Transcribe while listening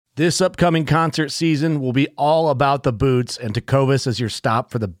This upcoming concert season will be all about the boots, and Tecovas is your stop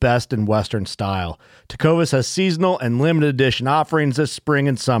for the best in Western style. Tecovas has seasonal and limited edition offerings this spring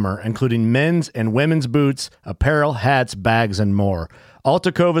and summer, including men's and women's boots, apparel, hats, bags, and more. All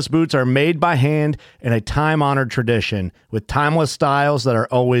Tecovas boots are made by hand in a time-honored tradition with timeless styles that are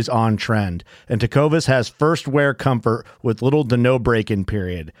always on trend. And Tecovas has first wear comfort with little to no break-in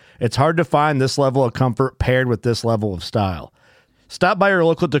period. It's hard to find this level of comfort paired with this level of style. Stop by your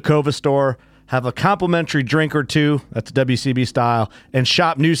local Tecovas store, have a complimentary drink or two, that's WCB style, and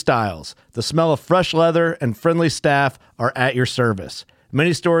shop new styles. The smell of fresh leather and friendly staff are at your service.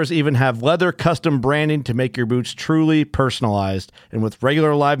 Many stores even have leather custom branding to make your boots truly personalized. And with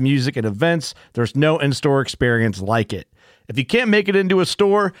regular live music and events, there's no in-store experience like it. If you can't make it into a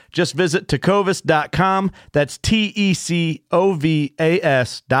store, just visit tecovas.com. That's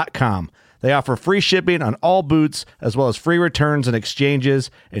TECOVAS.com. They offer free shipping on all boots, as well as free returns and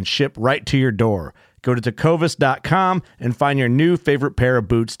exchanges, and ship right to your door. Go to tecovas.com and find your new favorite pair of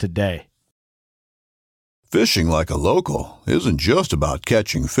boots today. Fishing like a local isn't just about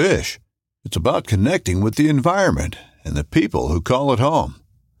catching fish. It's about connecting with the environment and the people who call it home.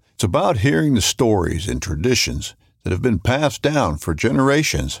 It's about hearing the stories and traditions that have been passed down for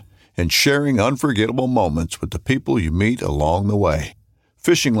generations and sharing unforgettable moments with the people you meet along the way.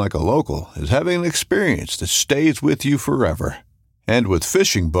 Fishing like a local is having an experience that stays with you forever. And with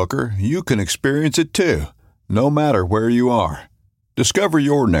Fishing Booker, you can experience it too, no matter where you are. Discover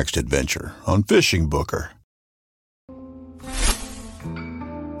your next adventure on Fishing Booker.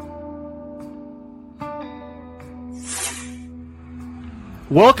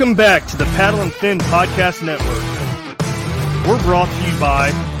 Welcome back to the Paddle and Fin Podcast Network. We're brought to you by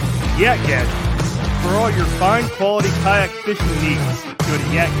Yak Gadgets. For all your fine quality kayak fishing needs, go to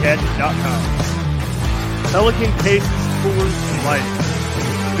yakgadget.com. Pelican cases, coolers, and lighting.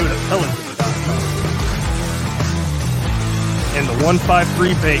 Go to pelican.com. And the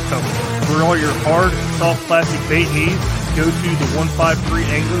 153 Bait Company. For all your hard, soft plastic bait needs, go to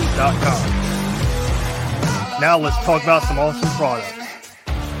the153anglers.com. Now let's talk about some awesome products.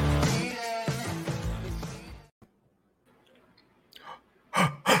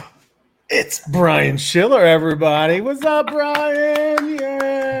 It's Brian Schiller, everybody. What's up, Brian?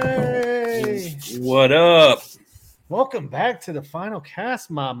 Yay! What up? Welcome back to the final cast,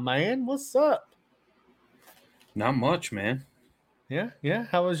 my man. What's up? Not much, man. Yeah.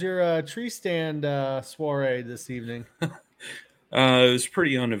 How was your tree stand soiree this evening? It was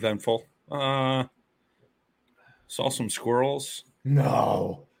pretty uneventful. Saw some squirrels.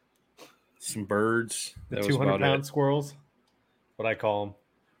 No. Some birds. The That was about 200-pound it. squirrels? What I call them.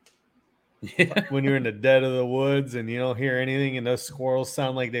 Yeah. When you're in the dead of the woods and you don't hear anything, and those squirrels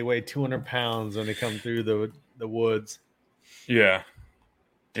sound like they weigh 200 pounds when they come through the woods. Yeah.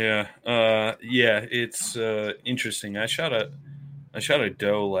 It's interesting. I shot a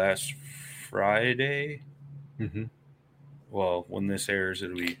doe last Friday. Mm-hmm. Well, when this airs,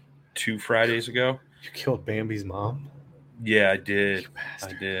 it'll be 2 Fridays ago. You killed Bambi's mom? Yeah, I did.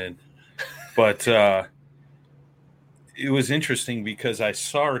 But it was interesting because I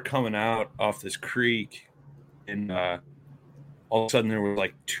saw her coming out off this creek, and all of a sudden there were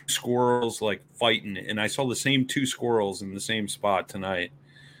like 2 squirrels like fighting, and I saw the same 2 squirrels in the same spot tonight,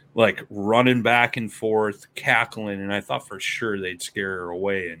 like running back and forth, cackling, and I thought for sure they'd scare her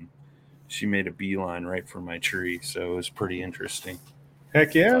away, and she made a beeline right for my tree, so it was pretty interesting.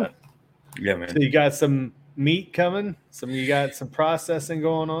 Heck yeah. Yeah, man. So you got some meat coming? You got some processing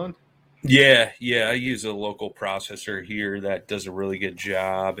going on? Yeah. I use a local processor here that does a really good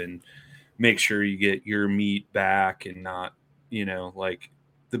job and make sure you get your meat back and not, like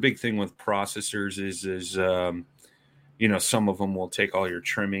the big thing with processors is some of them will take all your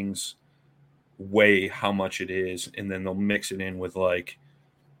trimmings, weigh how much it is, and then they'll mix it in with like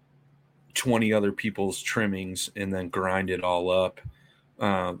 20 other people's trimmings and then grind it all up,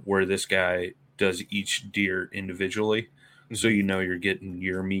 where this guy does each deer individually. So you're getting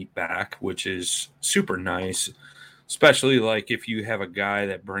your meat back, which is super nice, especially like if you have a guy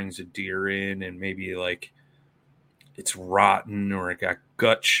that brings a deer in and maybe like it's rotten or it got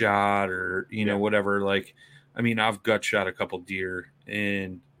gut shot or, whatever. Like, I mean, I've gut shot a couple deer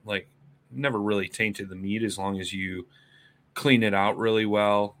and like never really tainted the meat as long as you clean it out really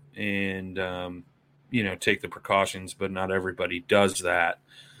well and, take the precautions, but not everybody does that.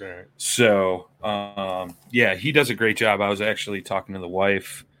 Right. So, he does a great job. I was actually talking to the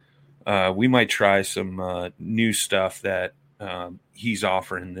wife. We might try some new stuff that he's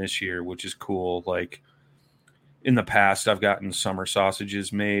offering this year, which is cool. Like in the past, I've gotten summer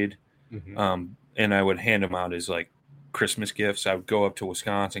sausages made, Mm-hmm. and I would hand them out as like Christmas gifts. I would go up to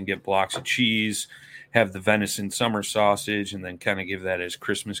Wisconsin, get blocks of cheese, have the venison summer sausage, and then kind of give that as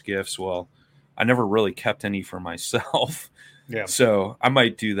Christmas gifts. Well, I never really kept any for myself. Yeah. So I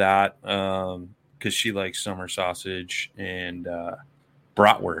might do that because she likes summer sausage and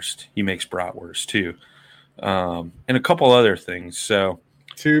bratwurst. He makes bratwurst too. And a couple other things. So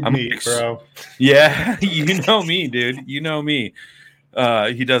Tube meat, bro. Yeah, you know me, dude. You know me.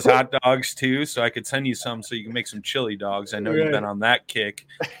 He does hot dogs too, so I could send you some so you can make some chili dogs. I know you've been on that kick.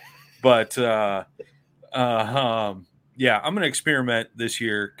 But yeah, I'm gonna experiment this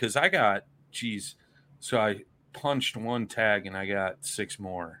year because so I punched one tag and I got 6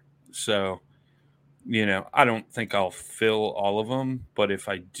 more. So, I don't think I'll fill all of them, but if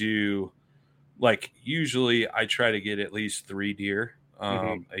I do, like usually I try to get at least 3 deer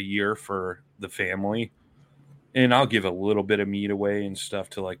a year for the family. And I'll give a little bit of meat away and stuff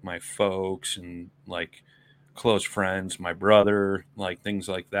to like my folks and like close friends, my brother, like things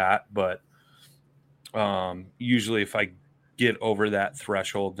like that. But usually if I get over that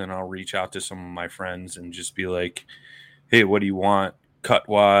threshold, then I'll reach out to some of my friends and just be like, hey, what do you want cut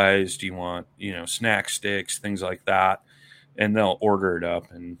wise? Do you want, snack sticks, things like that? And they'll order it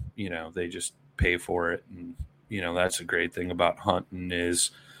up and, they just pay for it. And, that's a great thing about hunting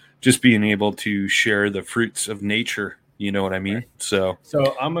is just being able to share the fruits of nature. You know what I mean? Right. So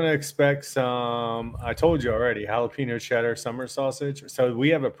I'm going to expect some, I told you already, jalapeno cheddar summer sausage. So we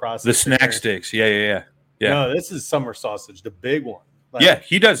have a process. The snack sticks. Yeah. No, this is summer sausage, the big one. Yeah,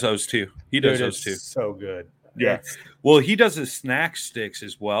 he does those too. He does those too. So good. Yeah. Well, he does the snack sticks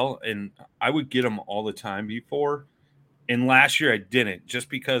as well. And I would get them all the time before. And last year I didn't just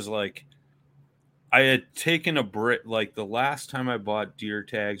because like I had taken a break. Like the last time I bought deer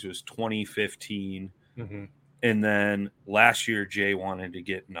tags was 2015. Mm-hmm. And then last year Jay wanted to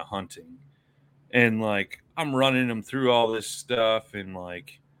get into hunting. And like I'm running him through all this stuff. And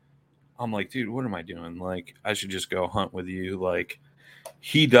like, I'm like, dude, what am I doing? Like, I should just go hunt with you. Like,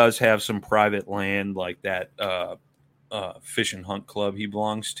 he does have some private land like that fish and hunt club he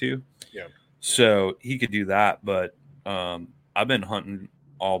belongs to. Yeah. So he could do that. But I've been hunting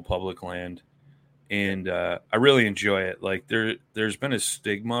all public land. And I really enjoy it. Like there's been a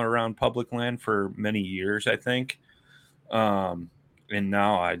stigma around public land for many years, I think. And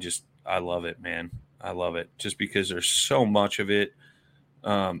now I love it, man. I love it just because there's so much of it.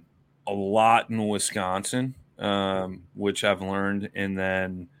 A lot in Wisconsin, which I've learned. And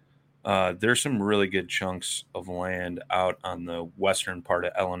then there's some really good chunks of land out on the western part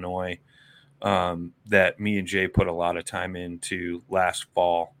of Illinois that me and Jay put a lot of time into last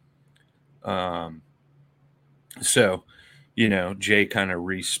fall. So, Jay kind of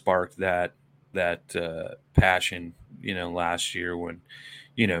re-sparked that passion, last year when,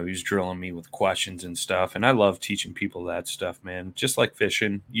 he was drilling me with questions and stuff. And I love teaching people that stuff, man, just like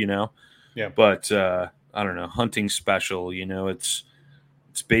fishing, Yeah. But, I don't know, hunting special, it's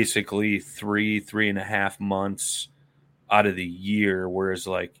basically 3.5 months out of the year. Whereas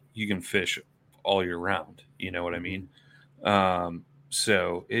like you can fish all year round, you know what I mean?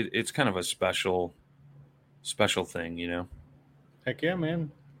 So it's kind of a special thing, Heck yeah, man.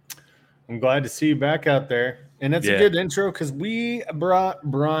 I'm glad to see you back out there. And that's a good intro because we brought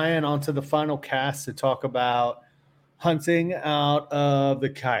Brian onto the final cast to talk about hunting out of the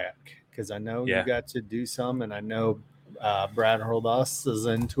kayak because I know you got to do some, and I know Brad Holdas is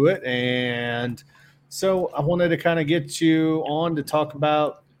into it. And so I wanted to kind of get you on to talk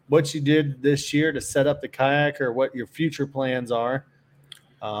about what you did this year to set up the kayak or what your future plans are.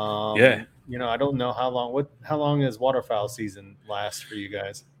 I don't know how long is waterfowl season last for you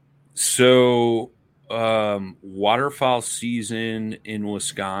guys? So waterfowl season in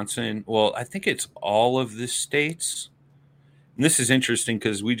Wisconsin, well, I think it's all of the states. And this is interesting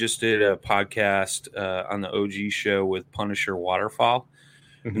because we just did a podcast on the OG show with Punisher Waterfowl.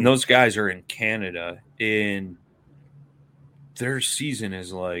 Mm-hmm. And those guys are in Canada, and their season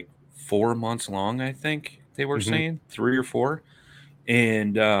is like 4 months long, I think they were saying 3 or 4.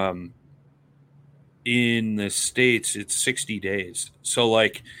 And in the States, it's 60 days. So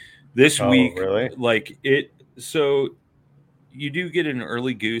like this week, really? Like it, so you do get an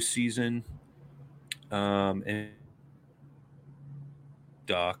early goose season, and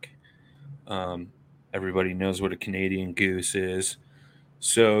duck. Everybody knows what a Canadian goose is.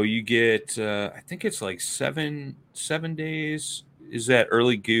 So you get, I think it's like seven days is that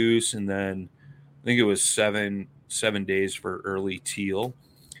early goose, and then I think it was seven days for early teal.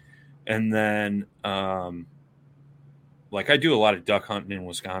 And then, like I do a lot of duck hunting in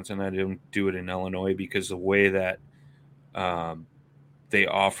Wisconsin. I don't do it in Illinois because the way that they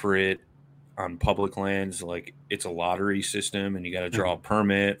offer it on public lands, like it's a lottery system and you got to draw a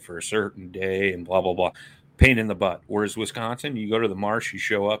permit for a certain day and blah, blah, blah. Pain in the butt. Whereas Wisconsin, you go to the marsh, you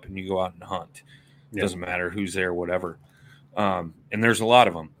show up and you go out and hunt. Yeah. Doesn't matter who's there, whatever. And there's a lot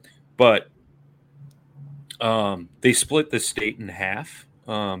of them. But they split the state in half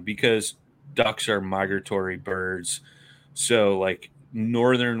because ducks are migratory birds. So like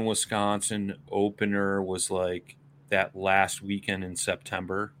northern Wisconsin opener was like that last weekend in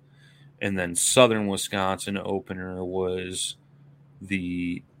September. And then southern Wisconsin opener was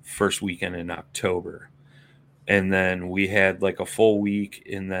the first weekend in October. And then we had like a full week,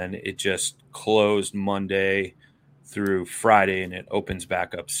 and then it just closed Monday through Friday, and it opens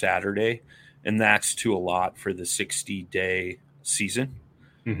back up Saturday. And that's too a lot for the 60-day season.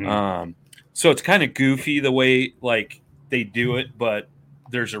 So it's kind of goofy the way like they do it, but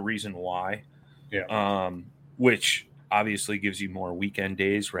there's a reason why. Yeah. Which obviously gives you more weekend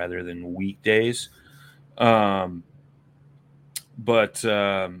days rather than weekdays. But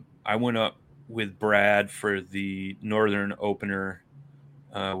I went up with Brad for the northern opener.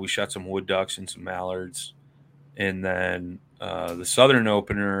 We shot some wood ducks and some mallards. And then the southern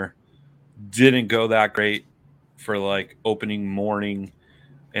opener didn't go that great for like opening morning.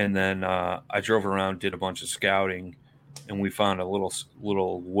 And then I drove around, did a bunch of scouting, and we found a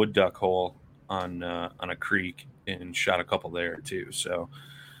little wood duck hole on a creek and shot a couple there too. So,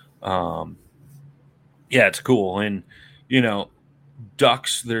 yeah, it's cool. And,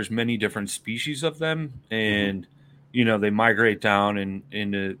 ducks, there's many different species of them, and, they migrate down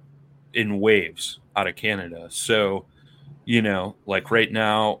in waves out of Canada. So, like right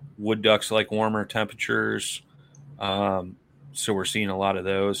now, wood ducks like warmer temperatures. So we're seeing a lot of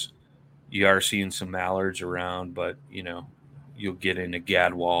those. You are seeing some mallards around, but, you'll get into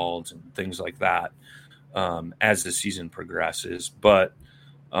gadwalls and things like that as the season progresses. But,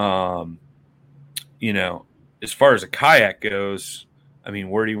 as far as a kayak goes, I mean,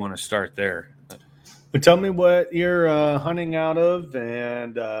 where do you want to start there? Well, tell me what you're hunting out of,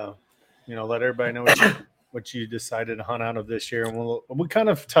 and, let everybody know what you decided to hunt out of this year. And we kind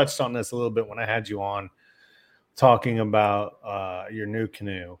of touched on this a little bit when I had you on, talking about your new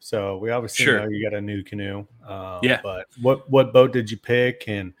canoe. So we obviously know you got a new canoe. But what boat did you pick,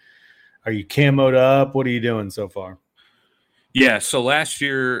 and are you camoed up? What are you doing so far? Yeah. So last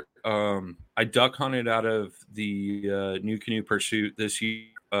year, I duck hunted out of the new canoe Pursuit. This year,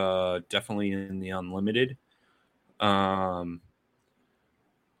 definitely in the unlimited.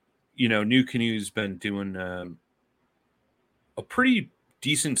 New canoe's been doing a pretty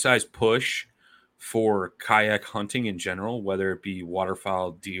decent sized push for kayak hunting in general, whether it be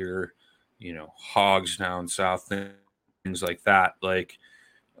waterfowl, deer, hogs down south, things like that. Like,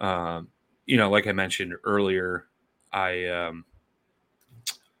 like I mentioned earlier, I'm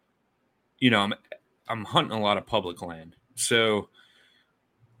hunting a lot of public land. So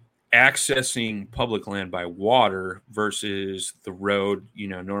accessing public land by water versus the road,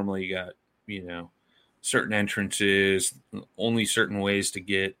 normally you got, certain entrances, only certain ways to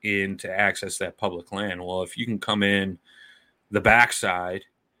get in to access that public land. Well, if you can come in the backside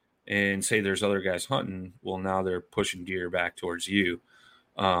and say there's other guys hunting, well, now they're pushing deer back towards you.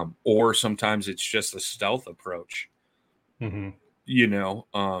 Or sometimes it's just a stealth approach. You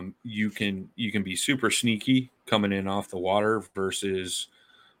can be super sneaky coming in off the water versus,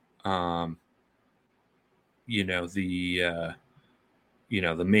 the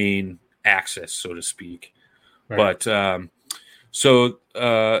main access, so to speak. Right. But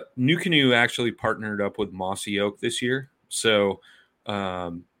New Canoe actually partnered up with Mossy Oak this year. So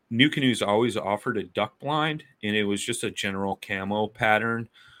New Canoe's always offered a duck blind, and it was just a general camo pattern.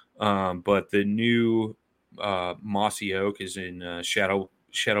 But the new Mossy Oak is in shadow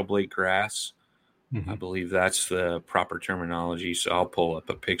blade grass. I believe that's the proper terminology. So I'll pull up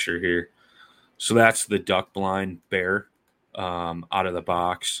a picture here. So that's the duck blind bear out of the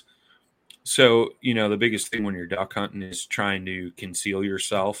box. So, the biggest thing when you're duck hunting is trying to conceal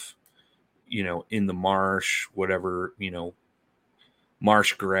yourself, in the marsh, whatever,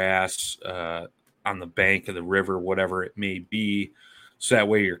 marsh grass, on the bank of the river, whatever it may be. So that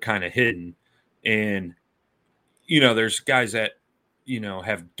way you're kind of hidden. And, there's guys that,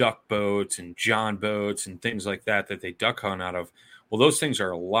 have duck boats and John boats and things like that they duck hunt out of. Well, those things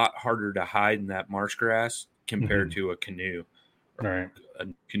are a lot harder to hide in that marsh grass compared to a canoe. Right. A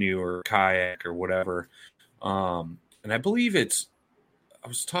canoe or kayak or whatever. And I believe I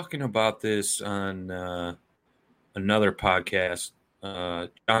was talking about this on another podcast,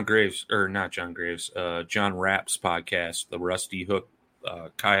 John Rapp's podcast, the Rusty Hook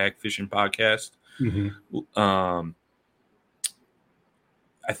kayak fishing podcast.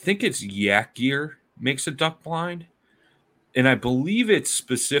 I think it's Yak Gear makes a duck blind, and I believe it's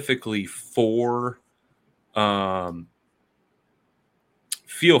specifically for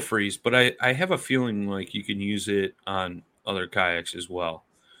feel freeze, but I have a feeling like you can use it on other kayaks as well.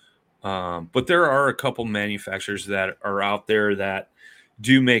 But there are a couple manufacturers that are out there that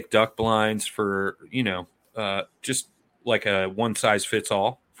do make duck blinds for, just like a one size fits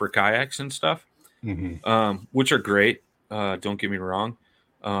all for kayaks and stuff, which are great. Don't get me wrong.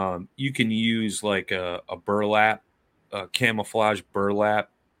 You can use like a burlap, camouflage burlap,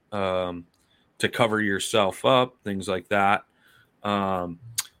 to cover yourself up, things like that. So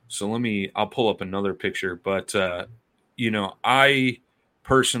I'll pull up another picture, but, I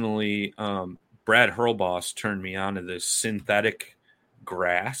personally, Brad Hurlboss turned me on to this synthetic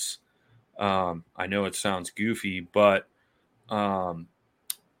grass. I know it sounds goofy, but,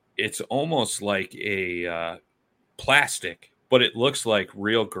 it's almost like a, plastic, but it looks like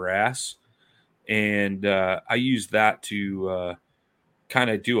real grass. And, I use that to, kind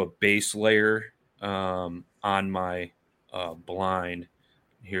of do a base layer, on my, blind.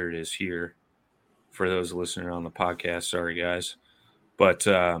 Here it is here for those listening on the podcast. Sorry, guys. But,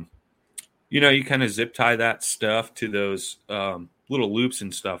 you kind of zip tie that stuff to those little loops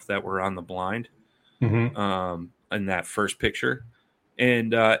and stuff that were on the blind in that first picture.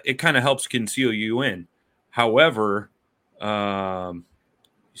 And it kind of helps conceal you in. However, let me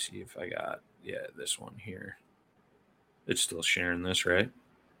see if I got, this one here. It's still sharing this, right?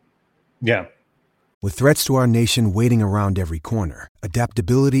 Yeah. With threats to our nation waiting around every corner,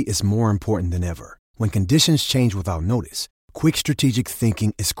 adaptability is more important than ever. When conditions change without notice, quick strategic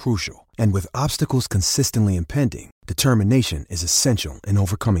thinking is crucial. And with obstacles consistently impending, determination is essential in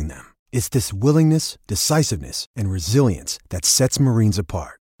overcoming them. It's this willingness, decisiveness, and resilience that sets Marines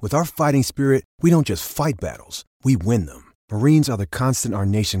apart. With our fighting spirit, we don't just fight battles, we win them. Marines are the constant our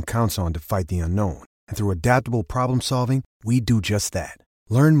nation counts on to fight the unknown. And through adaptable problem solving, we do just that.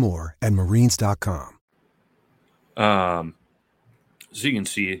 Learn more at marines.com. So you can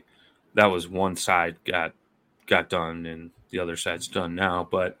see that was one side got done and the other side's done now.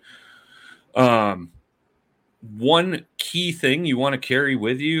 But one key thing you want to carry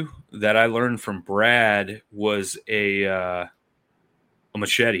with you that I learned from Brad was a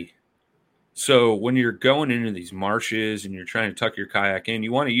machete. So when you're going into these marshes and you're trying to tuck your kayak in,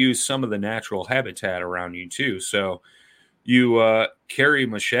 you want to use some of the natural habitat around you too. So you carry a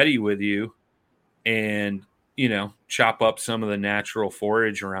machete with you and, chop up some of the natural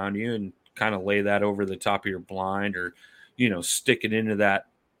forage around you and kind of lay that over the top of your blind or, stick it into that,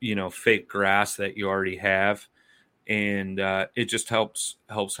 fake grass that you already have. And it just helps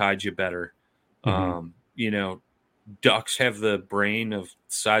hide you better. Ducks have the brain of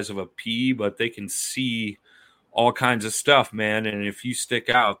size of a pea, but they can see all kinds of stuff, man. And if you stick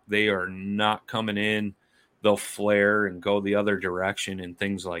out, they are not coming in. They'll flare and go the other direction and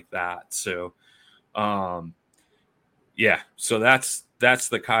things like that. So, so that's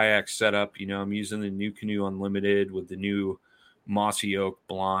the kayak setup. I'm using the New Canoe Unlimited with the new Mossy Oak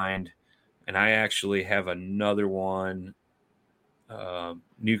blind. And I actually have another one.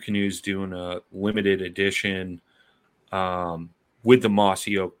 New Canoe's doing a limited edition with the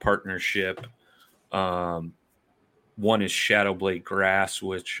Mossy Oak partnership. One is Shadow Blade Grass,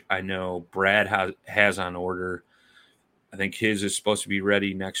 which I know Brad has on order. I think his is supposed to be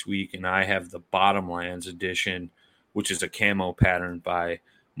ready next week, and I have the Bottomlands edition, which is a camo pattern by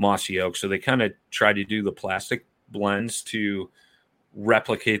Mossy Oak. So they kind of try to do the plastic blends to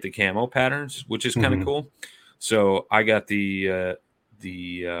replicate the camo patterns, which is kind of cool. So I got the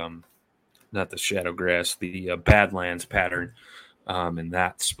not the Shadow Grass, the Badlands pattern, and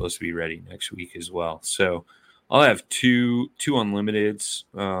that's supposed to be ready next week as well. So I'll have two Unlimiteds.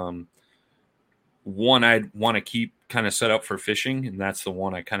 One I'd want to keep kind of set up for fishing, and that's the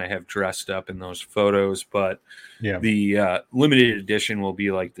one I kind of have dressed up in those photos. But the limited edition will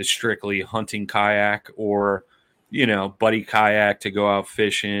be like the strictly hunting kayak or, buddy kayak to go out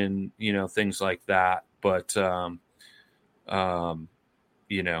fishing, things like that. But, it'll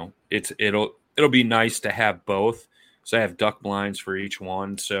be nice to have both. So I have duck blinds for each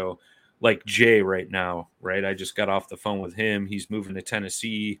one. So like Jay right now, right? I just got off the phone with him. He's moving to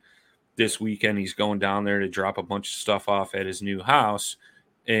Tennessee this weekend. He's going down there to drop a bunch of stuff off at his new house.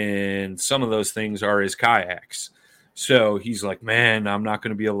 And some of those things are his kayaks. So he's like, man, I'm not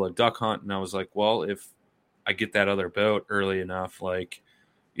going to be able to duck hunt. And I was like, well, if I get that other boat early enough,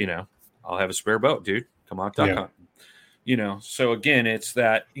 I'll have a spare boat, dude. Come on, duck hunting. So again, it's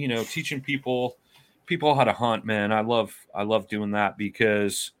that, teaching people how to hunt, man. I love doing that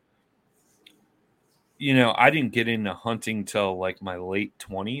because, I didn't get into hunting till like my late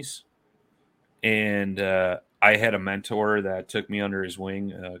 20s. And I had a mentor that took me under his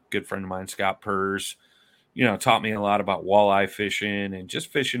wing, a good friend of mine, Scott Purrs, taught me a lot about walleye fishing and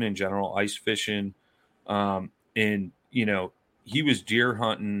just fishing in general, ice fishing. And he was deer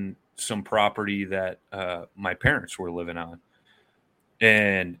hunting some property that my parents were living on.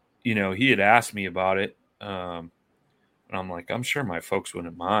 And, he had asked me about it. And I'm like, I'm sure my folks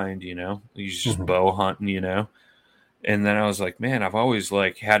wouldn't mind, he's just bow hunting, And then I was like, man, I've always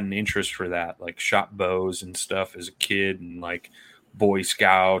like had an interest for that, like shot bows and stuff as a kid and like Boy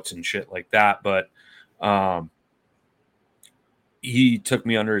Scouts and shit like that. But he took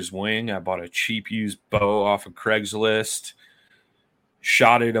me under his wing. I bought a cheap used bow off of Craigslist,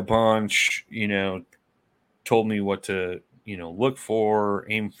 shot it a bunch, told me what to, look for,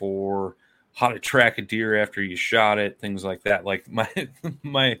 aim for, how to track a deer after you shot it, things like that. Like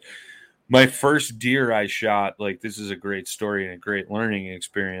my first deer I shot, like this is a great story and a great learning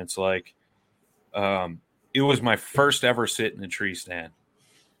experience. Like, it was my first ever sit in a tree stand,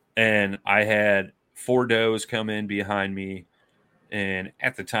 and I had 4 does come in behind me. And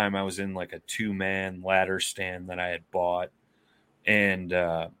at the time I was in like a 2-man ladder stand that I had bought, and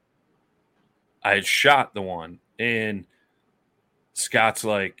I had shot the one, and Scott's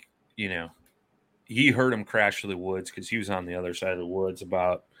like, he heard him crash to the woods because he was on the other side of the woods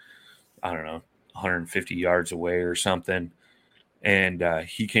about, I don't know, 150 yards away or something. And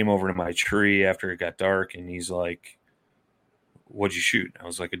he came over to my tree after it got dark, and he's like, what'd you shoot? I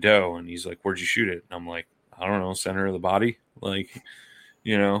was like, a doe. And he's like, where'd you shoot it? And I'm like, I don't know, center of the body. Like,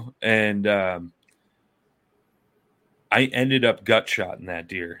 and I ended up gut shotting that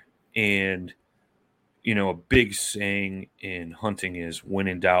deer. And, a big saying in hunting is when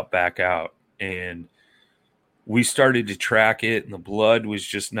in doubt, back out. And we started to track it, and the blood was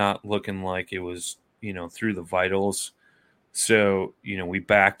just not looking like it was, through the vitals. So, we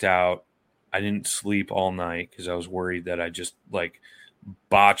backed out. I didn't sleep all night because I was worried that I just like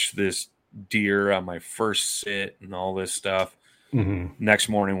botched this deer on my first sit and all this stuff. Next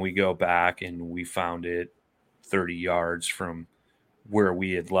morning we go back and we found it 30 yards from where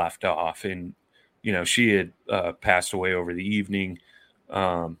we had left off. And, she had passed away over the evening.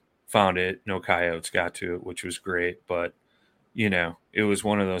 Found it, no coyotes got to it, which was great. But, it was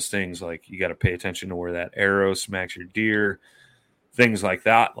one of those things like you got to pay attention to where that arrow smacks your deer, things like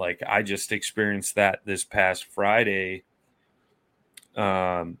that. Like I just experienced that this past Friday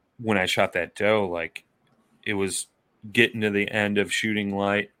when I shot that doe. Like it was getting to the end of shooting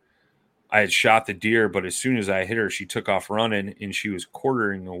light. I had shot the deer, but as soon as I hit her, she took off running and she was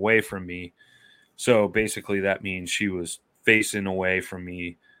quartering away from me. So basically that means she was facing away from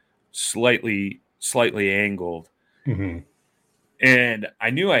me, slightly angled. And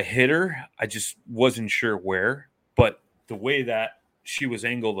I knew I hit her. I just wasn't sure where, but the way that she was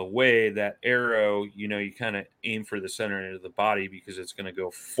angled away, that arrow, you kind of aim for the center of the body because it's going to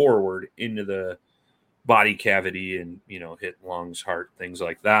go forward into the body cavity and, hit lungs, heart, things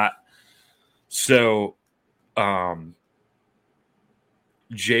like that. So,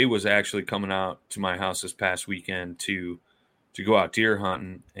 Jay was actually coming out to my house this past weekend to go out deer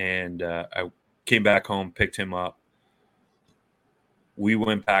hunting. And, I came back home, picked him up. We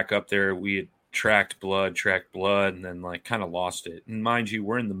went back up there. We had tracked blood, and then like kind of lost it. And mind you,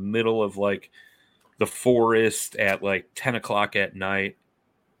 we're in the middle of like the forest at like 10 o'clock at night.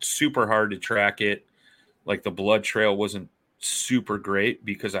 Super hard to track it. Like the blood trail wasn't super great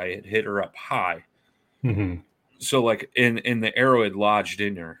because I had hit her up high. So like in the arrow had lodged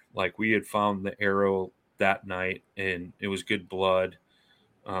in her. Like we had found the arrow that night and it was good blood.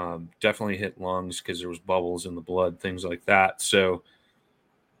 Definitely hit lungs because there was bubbles in the blood, things like that. So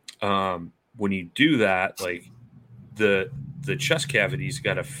when you do that, like the chest cavity's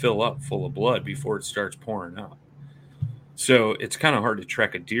got to fill up full of blood before it starts pouring out. So it's kind of hard to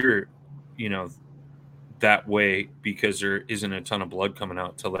track a deer, that way because there isn't a ton of blood coming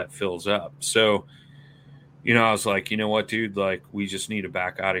out till that fills up. So, I was like, you know what, dude, like we just need to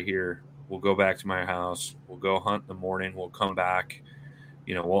back out of here. We'll go back to my house. We'll go hunt in the morning. We'll come back,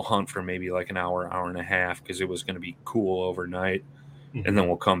 we'll hunt for maybe like an hour and a half because it was going to be cool overnight. And then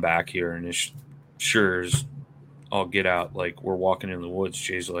we'll come back here and it's sure as I'll get out. Like we're walking in the woods.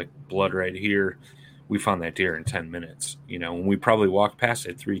 Jay's like, blood right here. We found that deer in 10 minutes, and we probably walked past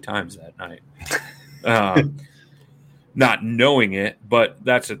it 3 times that night. Not knowing it, but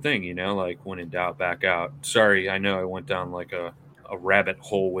that's the thing, like when in doubt, back out. Sorry. I know I went down like a rabbit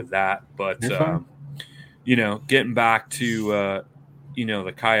hole with that, but, getting back to,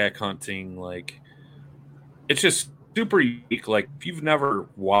 the kayak hunting, like it's just super unique. Like if you've never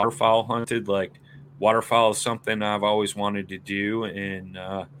waterfowl hunted, like waterfowl is something I've always wanted to do. And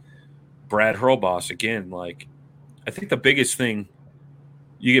Brad Hurlboss, again, like, I think the biggest thing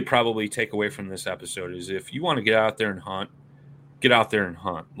you could probably take away from this episode is if you want to get out there and hunt, get out there and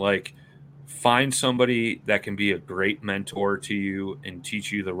hunt. Like, find somebody that can be a great mentor to you and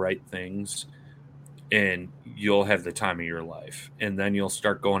teach you the right things, and you'll have the time of your life. And then you'll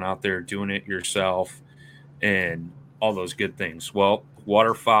start going out there doing it yourself and all those good things. Well,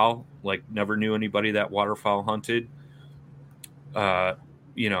 waterfowl, like, never knew anybody that waterfowl hunted.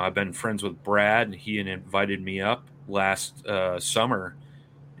 You know, I've been friends with Brad, and he had invited me up last summer.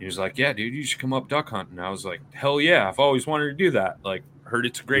 He was like, yeah, dude, you should come up duck hunting. I was like, hell yeah, I've always wanted to do that. Like, heard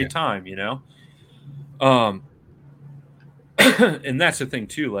it's a great time, you know? And that's the thing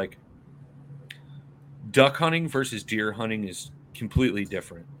too, like, duck hunting versus deer hunting is completely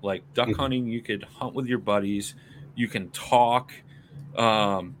different. Like, duck hunting, you could hunt with your buddies, you can talk.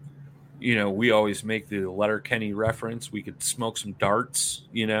 You know, we always make the Letterkenny reference. We could smoke some darts,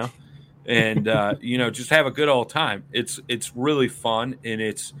 you know, and you know, just have a good old time. It's really fun, and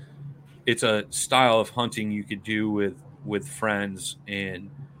it's a style of hunting you could do with friends, and,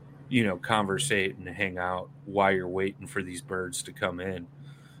 you know, conversate and hang out while you're waiting for these birds to come in.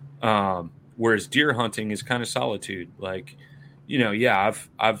 Whereas deer hunting is kind of solitude. Like, you know, yeah,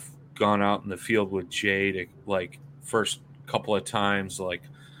 I've gone out in the field with Jay to, like, first couple of times, like,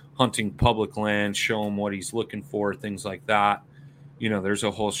 hunting public land, show him what he's looking for, things like that. You know, there's a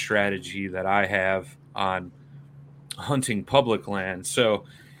whole strategy that I have on hunting public land. So,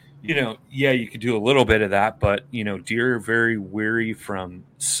 you know, yeah, you could do a little bit of that, but, you know, deer are very weary from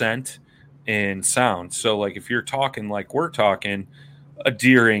scent and sound. So, like, if you're talking like we're talking, a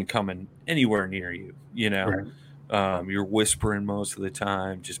deer ain't coming anywhere near you, you know. Right. You're whispering most of the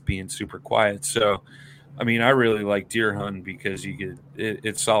time, just being super quiet. So, I mean, I really like deer hunting because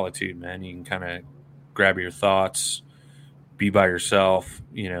it's solitude, man. You can kind of grab your thoughts, be by yourself,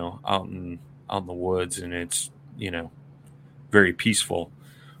 you know, out in the woods, and it's, you know, very peaceful.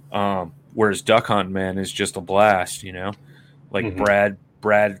 Whereas duck hunting, man, is just a blast, you know. Like,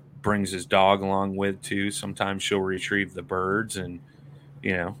 Brad brings his dog along with too. Sometimes she'll retrieve the birds, and,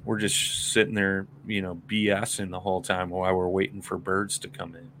 you know, we're just sitting there, you know, BSing the whole time while we're waiting for birds to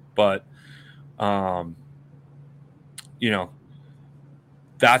come in. But you know,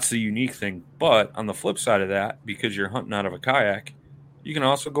 that's the unique thing. But on the flip side of that, because you're hunting out of a kayak, you can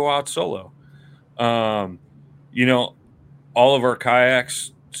also go out solo. You know, all of our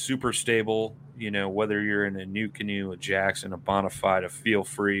kayaks, super stable, you know, whether you're in a new canoe, a Jackson, a Bonafide, a Feel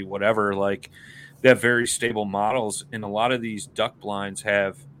Free, whatever, like, they have very stable models. And a lot of these duck blinds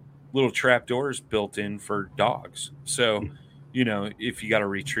have little trap doors built in for dogs. So, you know, if you got a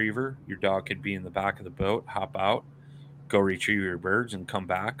retriever, your dog could be in the back of the boat, hop out, go retrieve your birds and come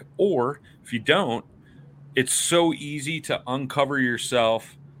back. Or if you don't, it's so easy to uncover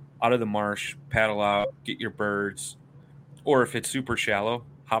yourself out of the marsh, paddle out, get your birds. Or if it's super shallow,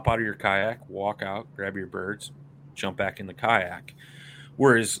 hop out of your kayak, walk out, grab your birds, jump back in the kayak.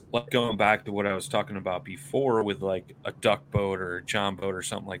 Whereas, like, going back to what I was talking about before with, like, a duck boat or a john boat or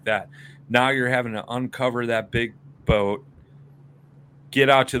something like that, now you're having to uncover that big boat, get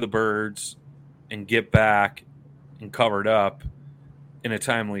out to the birds, and get back and covered up in a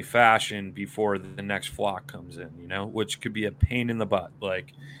timely fashion before the next flock comes in, you know, which could be a pain in the butt.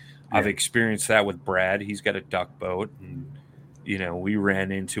 Like, I've experienced that with Brad. He's got a duck boat, and, you know, we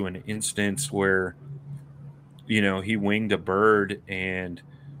ran into an instance where, you know, he winged a bird, and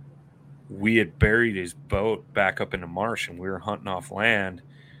we had buried his boat back up in the marsh, and we were hunting off land,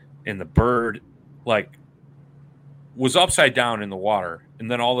 and the bird, like, was upside down in the water, and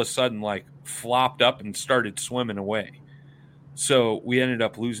then all of a sudden, like, flopped up and started swimming away. So we ended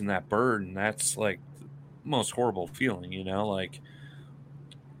up losing that bird, and that's, like, the most horrible feeling, you know, like,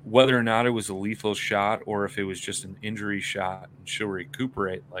 whether or not it was a lethal shot or if it was just an injury shot and she'll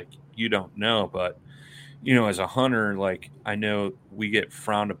recuperate, like, you don't know. But, you know, as a hunter, like, I know we get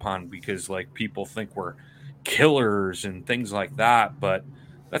frowned upon because, like, people think we're killers and things like that, but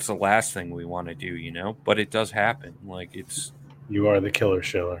that's the last thing we want to do, you know. But it does happen. Like, it's, you are the killer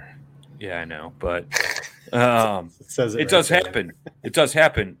shiller. Yeah, I know, but it does happen. It does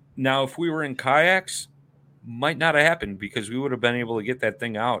happen. Now, if we were in kayaks, might not have happened because we would have been able to get that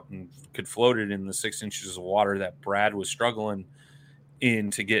thing out and could float it in the 6 inches of water that Brad was struggling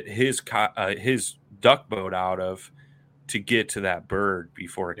in to get his duck boat out of to get to that bird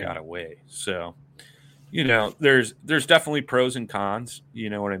before it got away. So, you know, there's definitely pros and cons. You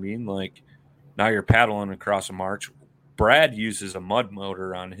know what I mean? Like, now you're paddling across a marsh. Brad uses a mud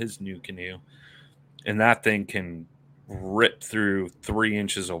motor on his new canoe, and that thing can rip through 3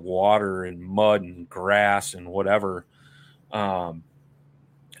 inches of water and mud and grass and whatever. I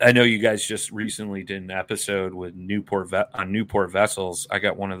know you guys just recently did an episode with Newport vessels. I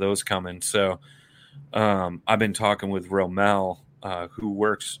got one of those coming. So I've been talking with Romel, who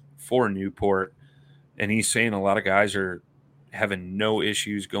works for Newport, and he's saying a lot of guys are having no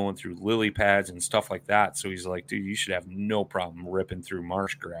issues going through lily pads and stuff like that. So he's like, dude, you should have no problem ripping through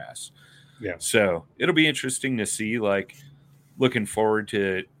marsh grass. Yeah. So it'll be interesting to see, like, looking forward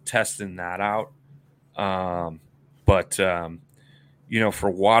to testing that out. But for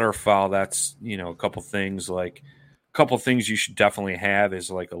waterfowl, that's, a couple things you should definitely have is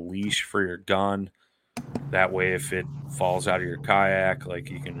like a leash for your gun. That way, if it falls out of your kayak, like,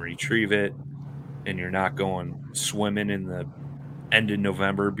 you can retrieve it and you're not going swimming in the end of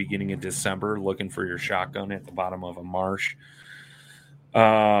November, beginning of December, looking for your shotgun at the bottom of a marsh.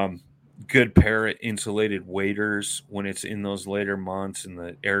 Good pair of insulated waders when it's in those later months and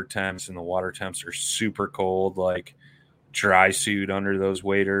the air temps and the water temps are super cold, like dry suit under those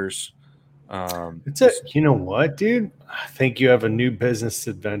waders. You know what, dude? I think you have a new business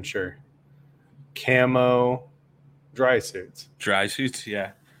adventure. Camo dry suits. Dry suits,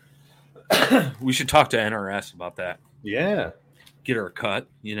 yeah. We should talk to NRS about that. Yeah. Get her a cut,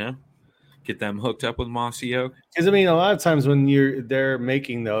 get them hooked up with mossy oak. Because a lot of times when they're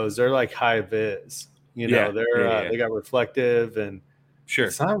making those, they're like high vis. They got reflective, and sure,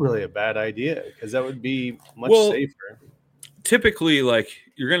 it's not really a bad idea because that would be much safer. Typically, like,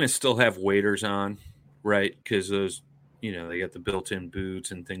 you're going to still have waders on, right? Because those, they got the built-in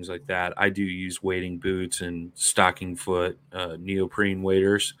boots and things like that. I do use wading boots and stocking foot neoprene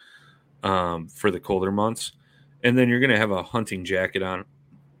waders for the colder months. And then you're going to have a hunting jacket on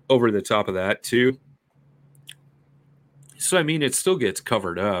over the top of that too. So, it still gets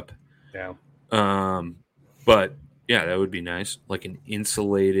covered up. Yeah. But yeah, that would be nice. Like an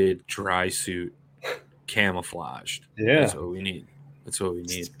insulated dry suit, camouflaged. Yeah. That's what we need.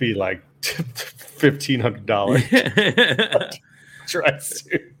 It'd be like $1,500 dry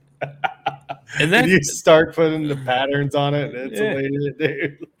suit. And then you start putting the patterns on it and insulated it,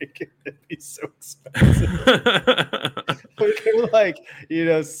 dude. Like, it'd be so expensive.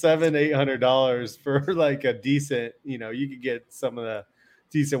 $700-$800 for like a decent, you could get some of the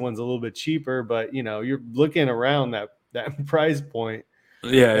decent ones a little bit cheaper, but you're looking around that price point.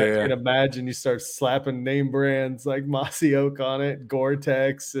 Yeah, I can imagine you start slapping name brands like Mossy Oak on it,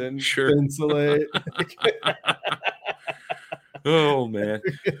 Gore-Tex, and Insulate. Oh man.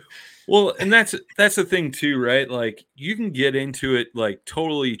 Well, and that's the thing too, right? Like, you can get into it like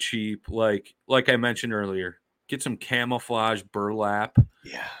totally cheap, like I mentioned earlier. Get some camouflage burlap,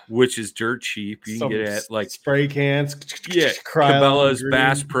 which is dirt cheap. You can get it like spray cans, Cabela's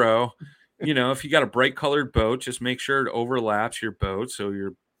Bass Pro. If you got a bright colored boat, just make sure it overlaps your boat. So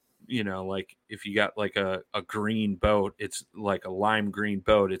you're, like if you got like a green boat, it's like a lime green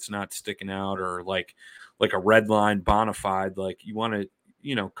boat. It's not sticking out, or like a red line bonafide. Like, you want to,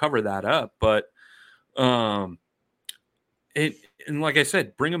 cover that up. But, and like I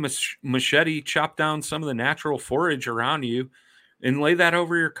said, bring a machete, chop down some of the natural forage around you and lay that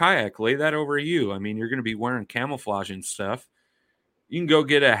over your kayak, lay that over you. You're going to be wearing camouflage and stuff. You can go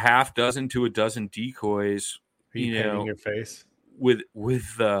get a half dozen to a dozen decoys. Painting your face with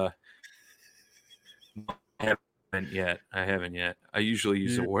I haven't yet. I usually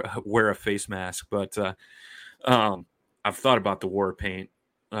use wear a face mask, but I've thought about the war paint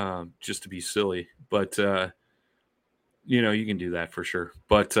just to be silly. But you can do that for sure.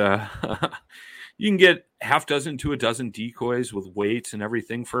 But you can get half dozen to a dozen decoys with weights and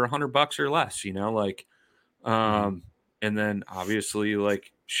everything for $100 or less. And then obviously,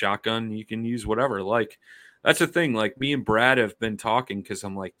 like, shotgun, you can use whatever. Like, that's the thing. Like, me and Brad have been talking because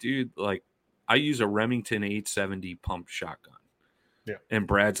I'm like, dude, like, I use a Remington 870 pump shotgun. Yeah. And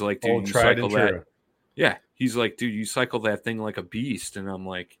Brad's like, dude, you cycle that. Yeah. He's like, dude, you cycle that thing like a beast. And I'm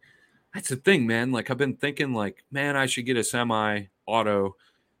like, that's the thing, man. Like, I've been thinking, like, man, I should get a semi-auto,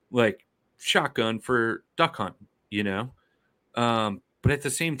 like, shotgun for duck hunting, But at the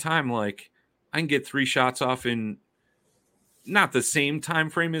same time, like, I can get 3 shots off in not the same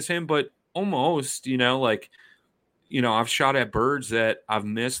time frame as him, but almost, I've shot at birds that I've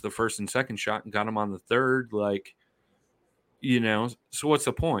missed the first and second shot and got them on the third. Like, so what's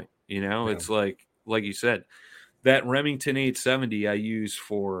the point? It's like you said, that Remington 870 I use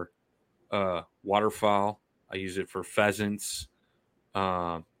for waterfowl. I use it for pheasants.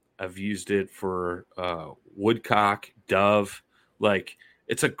 I've used it for woodcock, dove. Like,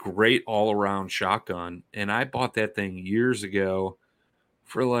 it's a great all-around shotgun, and I bought that thing years ago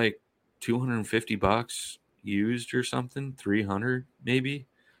for like $250. used or something, 300 maybe.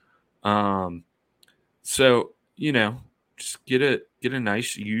 So, just get a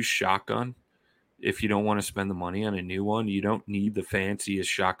nice used shotgun. If you don't want to spend the money on a new one, you don't need the fanciest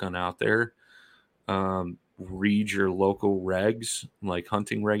shotgun out there. Read your local regs, like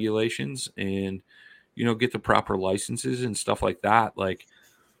hunting regulations, and, get the proper licenses and stuff like that. Like,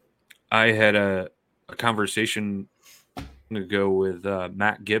 I had a conversation ago with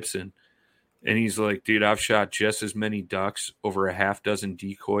Matt Gibson, and he's like, dude, I've shot just as many ducks over a half dozen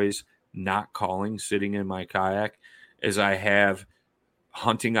decoys, not calling, sitting in my kayak, as I have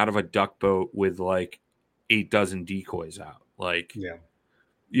hunting out of a duck boat with like 8 dozen decoys out. Like,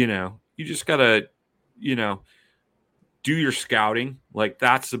 you just gotta, do your scouting. Like,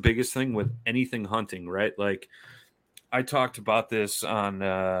 that's the biggest thing with anything hunting, right? Like, I talked about this on,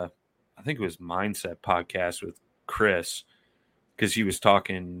 I think it was Mindset podcast with Chris, because he was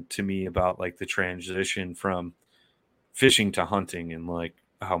talking to me about like the transition from fishing to hunting and like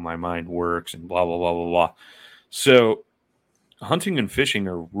how my mind works and blah, blah, blah, blah, blah. So hunting and fishing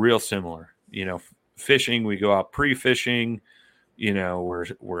are real similar. Fishing, we go out pre-fishing,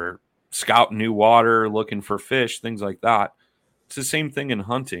 we're scouting new water, looking for fish, things like that. It's the same thing in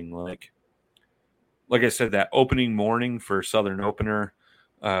hunting. Like I said, that opening morning for Southern Opener,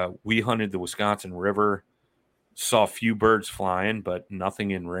 we hunted the Wisconsin River, saw a few birds flying, but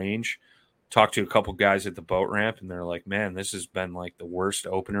nothing in range. Talked to a couple guys at the boat ramp, and they're like, man, this has been like the worst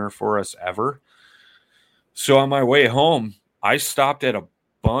opener for us ever. So on my way home, I stopped at a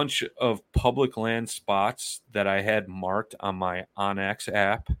bunch of public land spots that I had marked on my OnX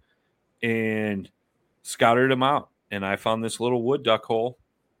app and scouted them out. And I found this little wood duck hole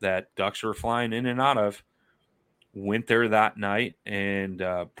that ducks were flying in and out of. Went there that night, and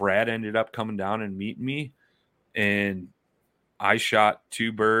Brad ended up coming down and meeting me. And I shot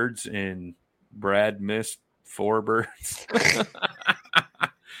 2 birds, and Brad missed 4 birds.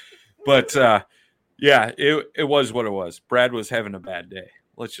 But yeah, it was what it was. Brad was having a bad day.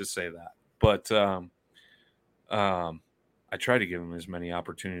 Let's just say that. But I tried to give him as many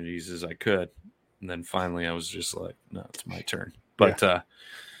opportunities as I could. And then finally I was just like, no, it's my turn. But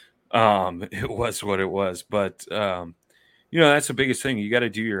it was what it was. But that's the biggest thing. You got to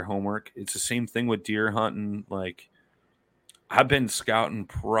do your homework. It's the same thing with deer hunting. Like, I've been scouting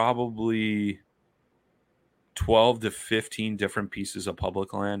probably 12 to 15 different pieces of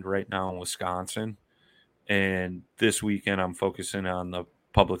public land right now in Wisconsin. And this weekend I'm focusing on the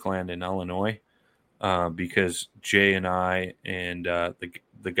public land in Illinois because Jay and I and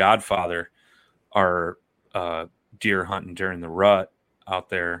the Godfather are deer hunting during the rut out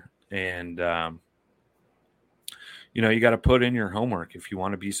there. And, you got to put in your homework if you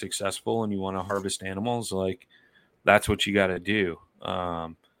want to be successful and you want to harvest animals. Like, that's what you got to do.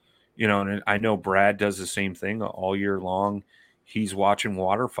 And I know Brad does the same thing all year long. He's watching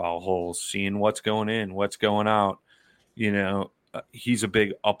waterfowl holes, seeing what's going in, what's going out. He's a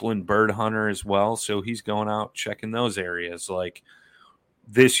big upland bird hunter as well. So he's going out checking those areas. Like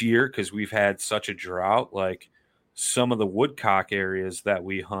this year, because we've had such a drought, like some of the woodcock areas that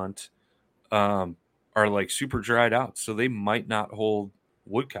we hunt are like super dried out. So they might not hold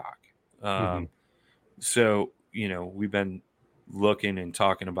woodcock. So, we've been looking and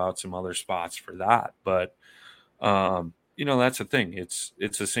talking about some other spots for that. But, that's the thing. It's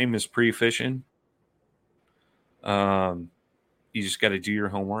the same as pre-fishing. You just got to do your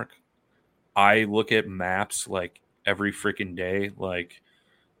homework. I look at maps like every freaking day, like,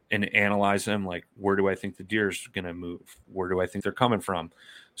 and analyze them. Like, where do I think the deer's going to move? Where do I think they're coming from?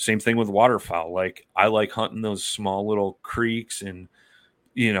 Same thing with waterfowl. Like, I like hunting those small little creeks and,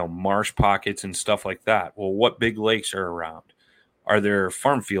 marsh pockets and stuff like that. Well, what big lakes are around? Are there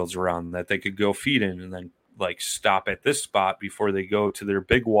farm fields around that they could go feed in and then like stop at this spot before they go to their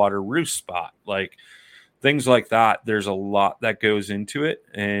big water roost spot? Like, things like that. There's a lot that goes into it.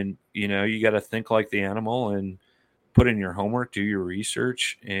 And, you got to think like the animal and put in your homework, do your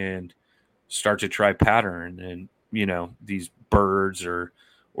research, and start to try pattern and, these birds or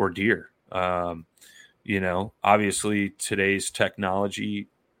deer. Obviously today's technology,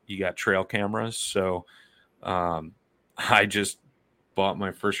 you got trail cameras. So I just bought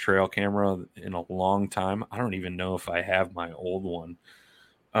my first trail camera in a long time. I don't even know if I have my old one.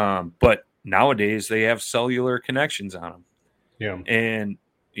 But nowadays they have cellular connections on them. Yeah. And,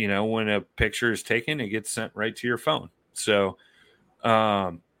 when a picture is taken, it gets sent right to your phone. So,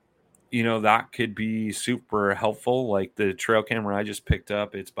 that could be super helpful. Like the trail camera I just picked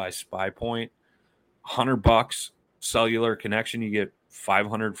up, it's by Spy Point, $100 cellular connection. You get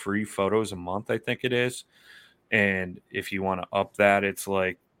 500 free photos a month, I think it is. And if you want to up that, it's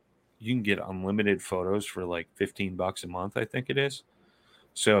like you can get unlimited photos for like $15 a month, I think it is.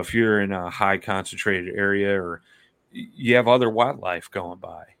 So if you're in a high concentrated area or you have other wildlife going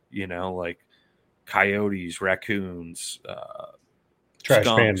by, like coyotes, raccoons, Trash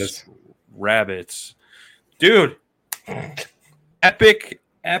skunks, pandas, rabbits, dude, epic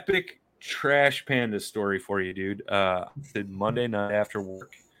trash panda story for you, dude. The Monday night after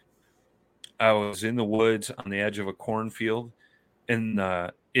work, I was in the woods on the edge of a cornfield, and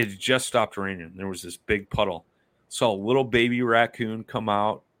it had just stopped raining. There was this big puddle. Saw a little baby raccoon come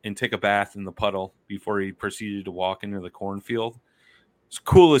out and take a bath in the puddle before he proceeded to walk into the cornfield. It's the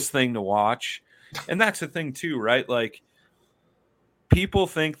coolest thing to watch. And that's the thing too, right? Like,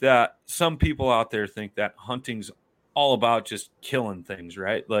 some people out there think that hunting's all about just killing things,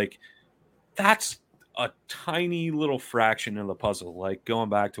 right? Like, that's a tiny little fraction of the puzzle. Like, going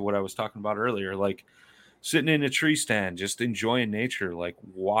back to what I was talking about earlier, like sitting in a tree stand, just enjoying nature, like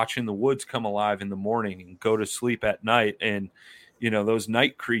watching the woods come alive in the morning and go to sleep at night. And, those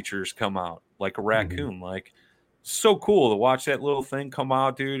night creatures come out like a raccoon. Like, so cool to watch that little thing come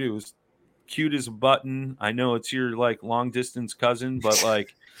out, dude. It was cute as a button. I know it's your like long distance cousin, but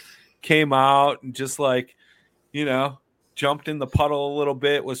like came out and just like, jumped in the puddle a little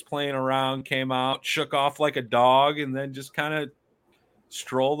bit, was playing around, came out, shook off like a dog, and then just kind of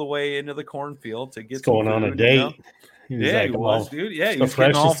strolled away into the cornfield to get going on a date. He was, dude. Yeah, he was fresh,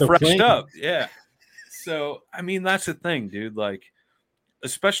 getting all so freshed clean. up. Yeah. So, I mean, that's the thing, dude. Like,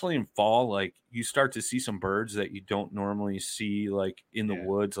 especially in fall, like you start to see some birds that you don't normally see, like in the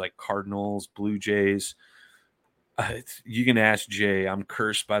woods, like cardinals, blue jays. You can ask Jay. I'm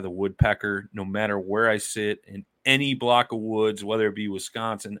cursed by the woodpecker. No matter where I sit in any block of woods, whether it be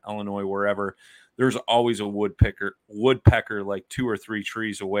Wisconsin, Illinois, wherever, there's always a woodpecker like 2 or 3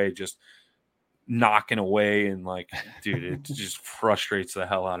 trees away, just knocking away. And like, dude, it just frustrates the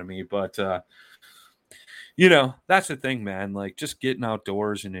hell out of me. But, that's the thing, man. Like, just getting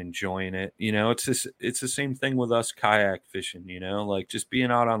outdoors and enjoying it. It's the same thing with us kayak fishing, like just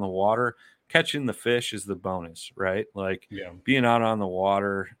being out on the water, catching the fish is the bonus, right? Like being out on the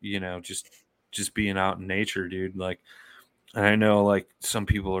water, just being out in nature, dude. Like, I know like some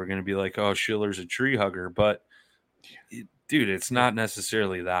people are going to be like, oh, Schiller's a tree hugger, but dude, it's not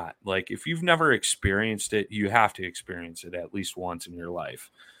necessarily that. Like, if you've never experienced it, you have to experience it at least once in your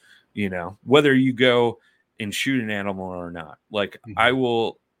life, whether you go and shoot an animal or not. Like, I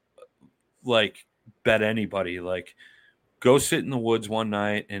will like bet anybody, like, go sit in the woods one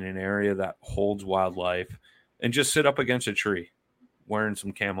night in an area that holds wildlife and just sit up against a tree wearing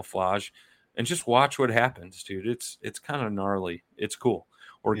some camouflage and just watch what happens, dude. It's kind of gnarly. It's cool.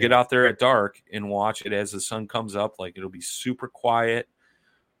 Or get out there at dark and watch it as the sun comes up. Like, it'll be super quiet,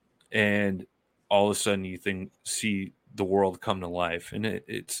 and all of a sudden you see the world come to life, and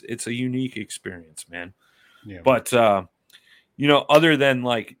it's a unique experience, man. Yeah. But other than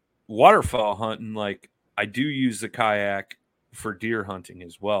like waterfowl hunting, like I do use the kayak for deer hunting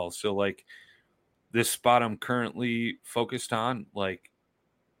as well. So like this spot I'm currently focused on, like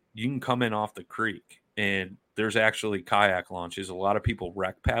you can come in off the creek and there's actually kayak launches. A lot of people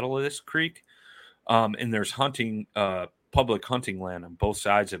wreck paddle this creek. And there's public hunting land on both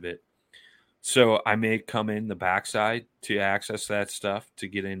sides of it. So I may come in the backside to access that stuff to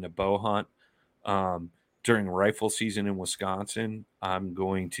get into bow hunt. During rifle season in Wisconsin, I'm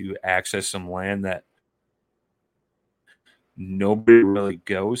going to access some land that nobody really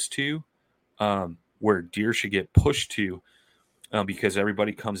goes to, where deer should get pushed to, because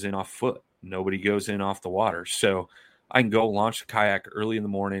everybody comes in off foot. Nobody goes in off the water. So I can go launch the kayak early in the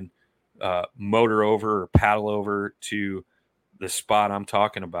morning, motor over or paddle over to the spot I'm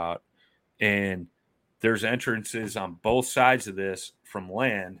talking about. And there's entrances on both sides of this from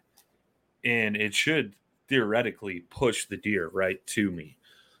land, and it should theoretically push the deer right to me.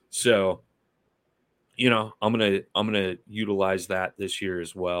 So, I'm gonna utilize that this year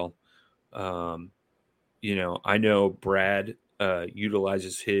as well. I know Brad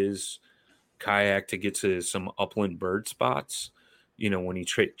utilizes his kayak to get to some upland bird spots. When he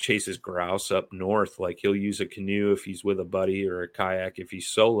chases grouse up north, like he'll use a canoe if he's with a buddy, or a kayak if he's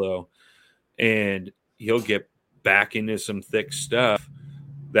solo, and he'll get back into some thick stuff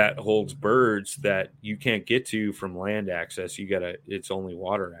that holds birds that you can't get to from land access. It's only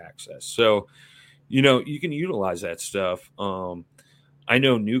water access. So, you can utilize that stuff. I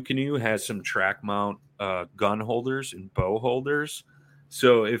know New Canoe has some track mount gun holders and bow holders.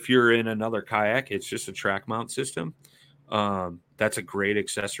 So if you're in another kayak, it's just a track mount system. That's a great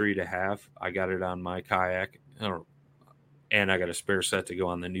accessory to have. I got it on my kayak, and I got a spare set to go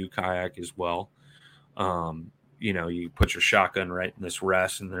on the new kayak as well. you put your shotgun right in this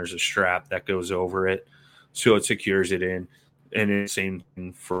rest, and there's a strap that goes over it, so it secures it in. And it's the same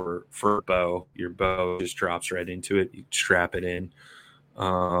thing for a bow. Your bow just drops right into it. You strap it in.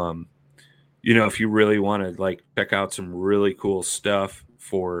 If you really want to like check out some really cool stuff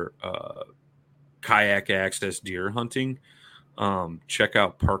for kayak access deer hunting, check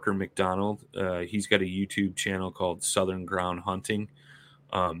out Parker McDonald. He's got a YouTube channel called Southern Ground Hunting.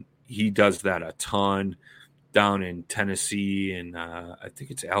 He does that a ton down in Tennessee and I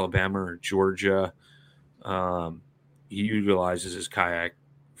think it's Alabama or Georgia. He utilizes his kayak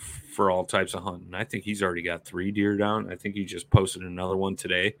for all types of hunting. I think he's already got 3 deer down. I think he just posted another one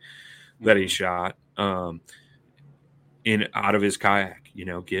today that he shot out of his kayak,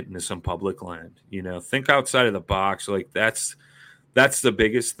 get into some public land. Think outside of the box. Like that's the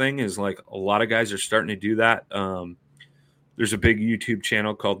biggest thing is like a lot of guys are starting to do that. There's a big YouTube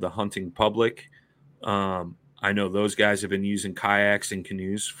channel called The Hunting Public. I know those guys have been using kayaks and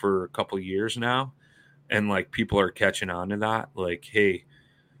canoes for a couple years now. And like people are catching on to that. Like, hey,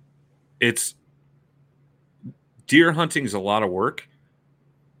 it's deer hunting is a lot of work,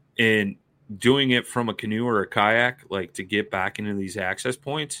 and doing it from a canoe or a kayak, like to get back into these access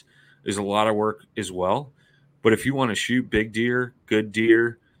points, is a lot of work as well. But if you want to shoot big deer, good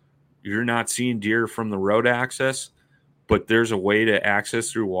deer, you're not seeing deer from the road access, but there's a way to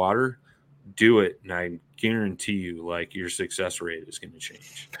access through water, do it. And I guarantee you, like, your success rate is going to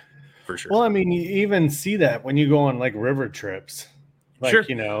change. For sure. Well, I mean, you even see that when you go on like river trips, like, sure.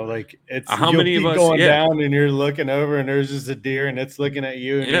 like it's how many of us going down and you're looking over and there's just a deer and it's looking at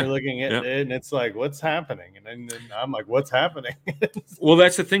you and you're looking at it and it's like, what's happening? And then I'm like, what's happening? Well,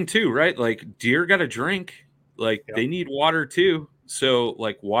 that's the thing too, right? Like deer got to drink, like they need water too. So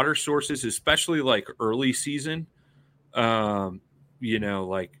like water sources, especially like early season,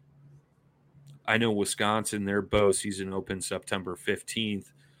 like I know Wisconsin, their bow season opens September 15th.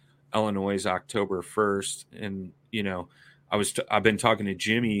 Illinois is October 1st. And, I've been talking to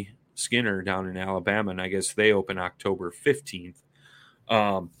Jimmy Skinner down in Alabama, and I guess they open October 15th.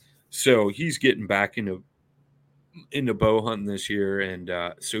 So he's getting back into bow hunting this year. And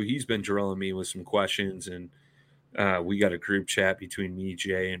so he's been drilling me with some questions, and we got a group chat between me,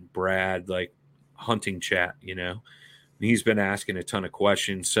 Jay, and Brad, like hunting chat, And he's been asking a ton of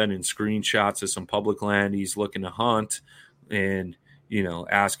questions, sending screenshots of some public land he's looking to hunt, and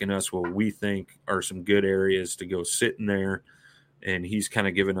asking us what we think are some good areas to go sit in there. And he's kind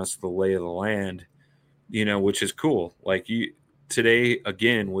of giving us the lay of the land, which is cool. Like today,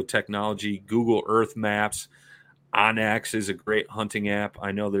 again, with technology, Google Earth Maps, Onyx is a great hunting app.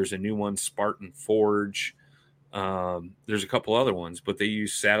 I know there's a new one, Spartan Forge. There's a couple other ones, but they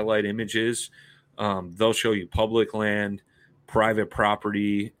use satellite images. They'll show you public land, private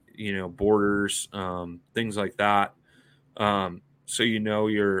property, borders, things like that. So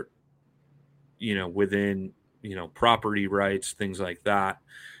you're, within, property rights, things like that.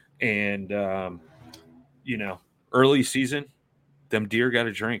 And, early season, them deer got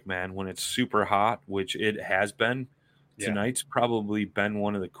to drink, man, when it's super hot, which it has been. Yeah. Tonight's probably been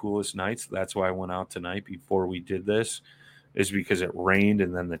one of the coolest nights. That's why I went out tonight before we did this, is because it rained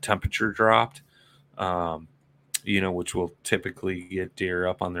and then the temperature dropped, which will typically get deer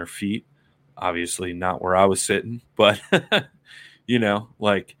up on their feet. Obviously not where I was sitting, but that's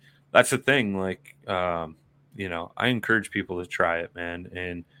the thing. Like, I encourage people to try it, man.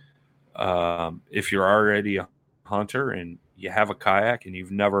 And if you're already a hunter and you have a kayak and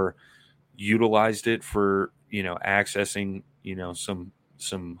you've never utilized it for, accessing,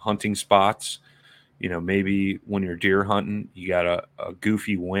 some hunting spots, maybe when you're deer hunting, you got a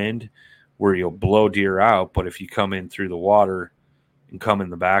goofy wind where you'll blow deer out. But if you come in through the water and come in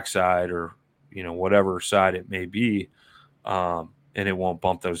the backside or, whatever side it may be, and it won't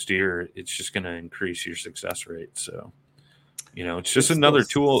bump those deer, it's just going to increase your success rate. So, it's just another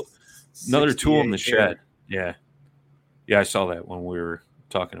tool in the shed. Yeah. Yeah. I saw that when we were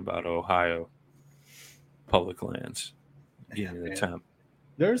talking about Ohio public lands. The temp.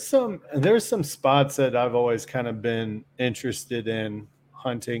 There's some spots that I've always kind of been interested in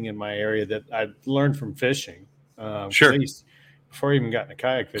hunting in my area that I've learned from fishing. Sure. Before I even got into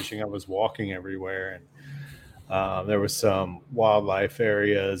kayak fishing, I was walking everywhere, and there was some wildlife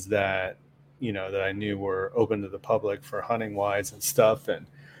areas that I knew were open to the public for hunting wise and stuff. And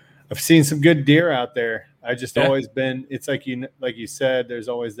I've seen some good deer out there. I just always been, it's like you said, there's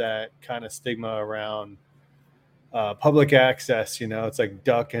always that kind of stigma around public access. It's like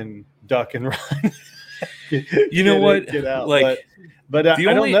duck and run. Get out. Like, but I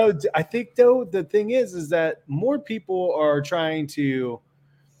don't know. I think though the thing is that more people are trying to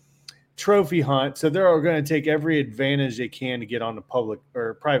trophy hunt, so they're going to take every advantage they can to get on the public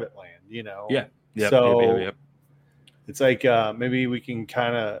or private land, you know. Yeah. Yep. It's like maybe we can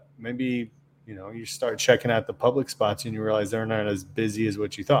kind of you start checking out the public spots and you realize they're not as busy as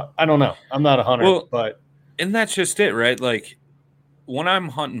what you thought. I don't know. I'm not a hunter, but and that's just it, right? Like when I'm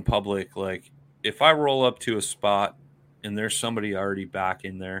hunting public, like if I roll up to a spot and there's somebody already back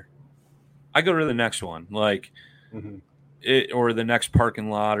in there, I go to the next one, like it, or the next parking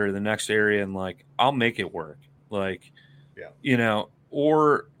lot or the next area, and like I'll make it work. Like,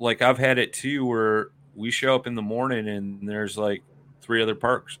 or like I've had it too where we show up in the morning and there's like three other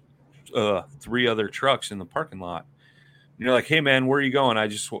trucks in the parking lot. And you're like, hey man, where are you going?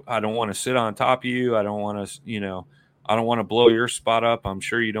 I don't want to sit on top of you. I don't want to, I don't want to blow your spot up. I'm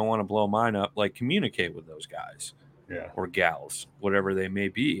sure you don't want to blow mine up. Like communicate with those guys or gals, whatever they may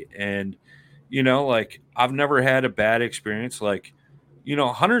be. And, like I've never had a bad experience. Like,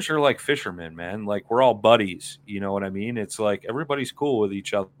 hunters are like fishermen, man. Like we're all buddies. You know what I mean? It's like everybody's cool with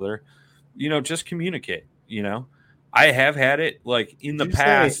each other. Just communicate. I have had it like in the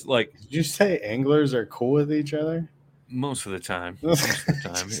past. Like, did you say anglers are cool with each other? Most of the time.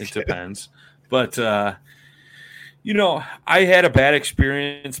 It depends. But I had a bad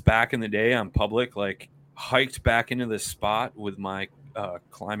experience back in the day on public. Like hiked back into this spot with my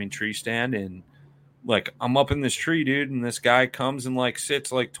climbing tree stand, and like I'm up in this tree, dude, and this guy comes and like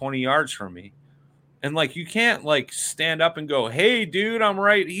sits like 20 yards from me. And like you can't like stand up and go, hey dude, I'm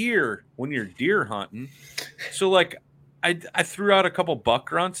right here when you're deer hunting. So like I threw out a couple buck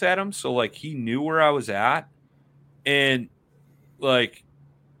grunts at him, so like he knew where I was at, and like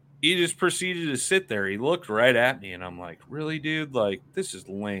he just proceeded to sit there. He looked right at me and I'm like, really, dude? Like, this is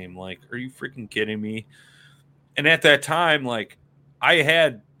lame. Like, are you freaking kidding me? And at that time, like, I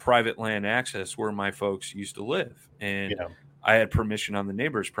had private land access where my folks used to live. And I had permission on the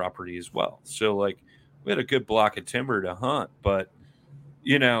neighbor's property as well. So, like, we had a good block of timber to hunt. But,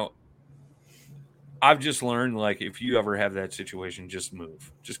 I've just learned, like, if you ever have that situation, just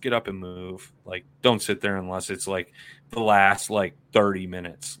move. Just get up and move. Like, don't sit there unless it's, like, the last, like, 30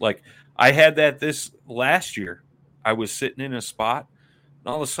 minutes. Like, I had that this last year. I was sitting in a spot,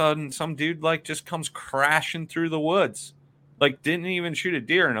 and all of a sudden, some dude, like, just comes crashing through the woods. Like, didn't even shoot a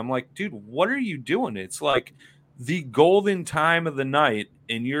deer. And I'm like, dude, what are you doing? It's, like, the golden time of the night,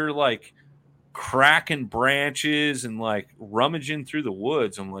 and you're, like, cracking branches and, like, rummaging through the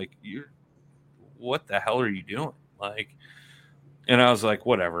woods. I'm like, what the hell are you doing? Like, and I was like,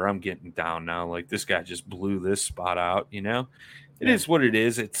 whatever, I'm getting down now. Like, this guy just blew this spot out, It is what it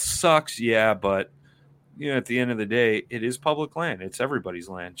is. It sucks. Yeah. But, at the end of the day, it is public land. It's everybody's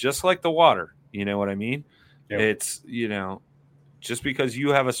land, just like the water. You know what I mean? Yep. It's, just because you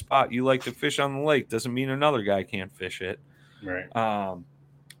have a spot you like to fish on the lake doesn't mean another guy can't fish it. Right.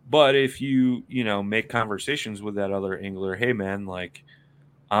 But if you, make conversations with that other angler, hey man, like,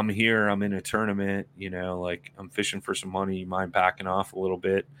 I'm here, I'm in a tournament, like I'm fishing for some money, you mind backing off a little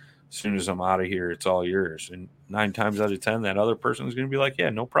bit? As soon as I'm out of here, it's all yours. And 9 times out of 10, that other person is going to be like, yeah,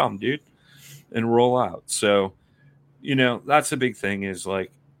 no problem, dude, and roll out. So, that's the big thing is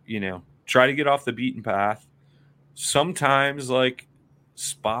like, try to get off the beaten path. Sometimes like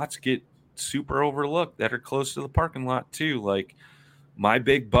spots get super overlooked that are close to the parking lot too. Like my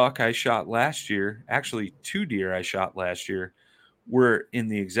big buck I shot last year, actually 2 deer I shot last year, were in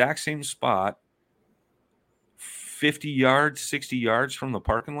the exact same spot 50 yards, 60 yards from the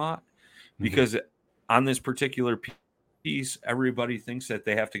parking lot, because on this particular piece, everybody thinks that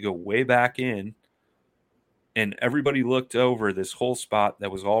they have to go way back in, and everybody looked over this whole spot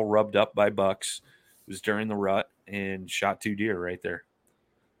that was all rubbed up by bucks. It was during the rut, and shot 2 deer right there.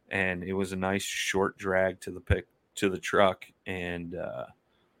 And it was a nice short drag to the truck, and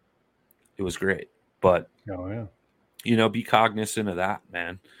it was great. But be cognizant of that,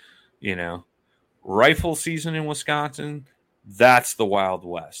 man. Rifle season in Wisconsin, that's the Wild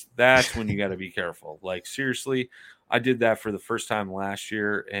West. That's when you got to be careful. Like, seriously, I did that for the first time last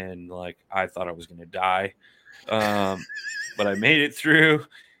year, and, like, I thought I was going to die. But I made it through,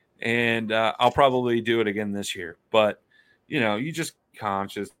 and I'll probably do it again this year. But, you just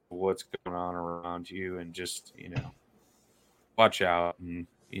conscious of what's going on around you, and just, watch out and,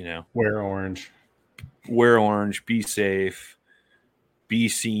 wear orange, be safe, be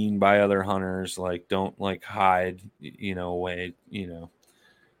seen by other hunters. Like, don't like hide, away,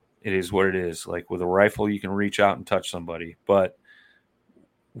 it is what it is. Like with a rifle, you can reach out and touch somebody, but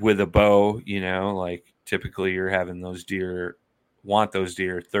with a bow, like typically you're having those deer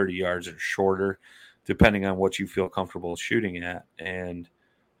 30 yards or shorter, depending on what you feel comfortable shooting at. And,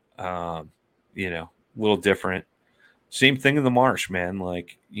 a little different. Same thing in the marsh, man.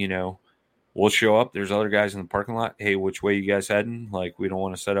 Like, we'll show up. There's other guys in the parking lot. Hey, which way you guys heading? Like, we don't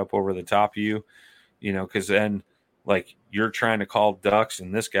want to set up over the top of you, because then like you're trying to call ducks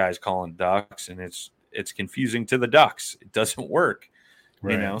and this guy's calling ducks, and it's confusing to the ducks. It doesn't work,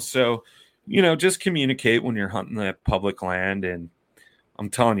 Right. So, just communicate when you're hunting that public land. And I'm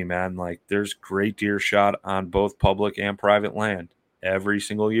telling you, man, like there's great deer shot on both public and private land every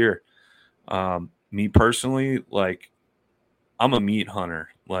single year. Me personally, like I'm a meat hunter.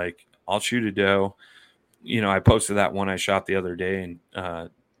 Like I'll shoot a doe. I posted that one I shot the other day, and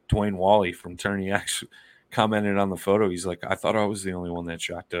Dwayne Wally from Tourney X commented on the photo. He's like, I thought I was the only one that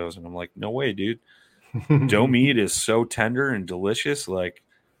shot does. And I'm like, no way, dude. Doe meat is so tender and delicious. Like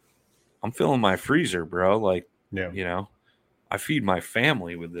I'm filling my freezer, bro. Like, Yeah. I feed my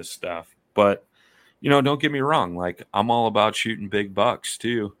family with this stuff. But, don't get me wrong. Like I'm all about shooting big bucks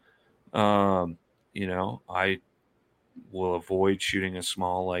too. I will avoid shooting a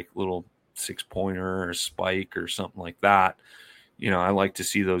small, like little 6-pointer or spike or something like that. I like to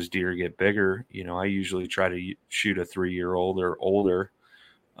see those deer get bigger. I usually try to shoot a 3-year-old or older,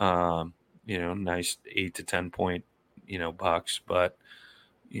 nice 8 to 10 point, bucks. But,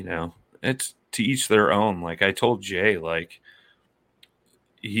 it's to each their own. Like I told Jay, like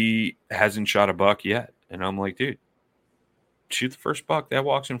he hasn't shot a buck yet. And I'm like, dude, shoot the first buck that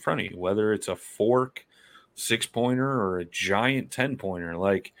walks in front of you, whether it's a fork 6-pointer or a giant 10-pointer.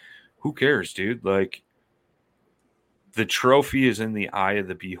 Like, who cares, dude? Like, the trophy is in the eye of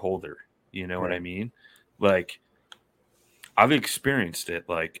the beholder. You know what I mean? Like, I've experienced it.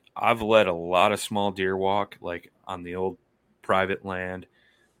 Like, I've led a lot of small deer walk, like on the old private land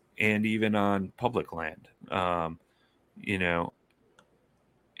and even on public land,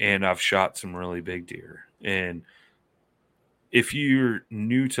 and I've shot some really big deer. And if you're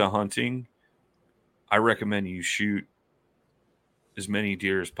new to hunting, I recommend you shoot as many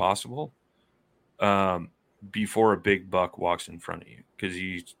deer as possible before a big buck walks in front of you, because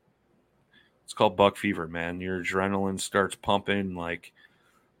it's called buck fever, man. Your adrenaline starts pumping, like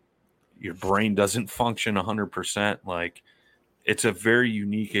your brain doesn't function 100%. Like it's a very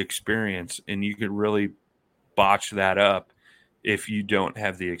unique experience, and you could really botch that up if you don't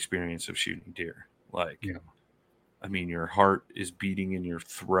have the experience of shooting deer. Like, I mean, your heart is beating in your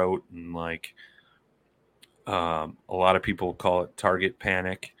throat, and like a lot of people call it target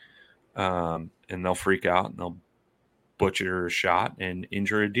panic, and they'll freak out and they'll butcher a shot and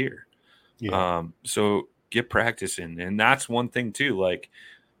injure a deer. So get practice in. And that's one thing too. Like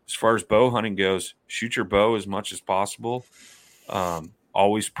as far as bow hunting goes, shoot your bow as much as possible.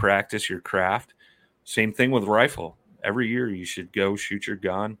 Always practice your craft. Same thing with rifle. Every year you should go shoot your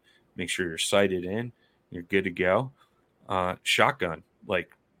gun, make sure you're sighted in, you're good to go. Shotgun,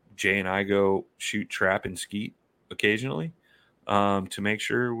 like Jay and I go shoot trap and skeet occasionally to make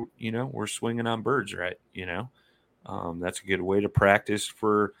sure, we're swinging on birds right. That's a good way to practice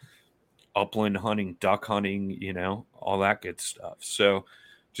for upland hunting, duck hunting, all that good stuff. So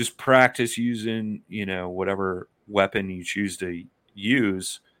just practice using, whatever weapon you choose to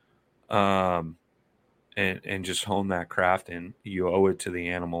use, and just hone that craft, and you owe it to the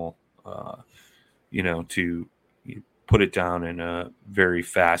animal, to put it down in a very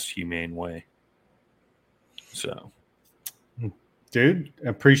fast, humane way. So, dude,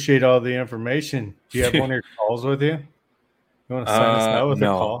 appreciate all the information. Do you have one of your calls with you? You want to sign us out with a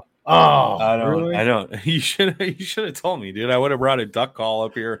call? Oh, I don't. really? I don't. You should have told me, dude. I would have brought a duck call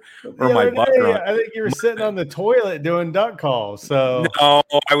up here or my buck run. I think you were sitting on the toilet doing duck calls. So no,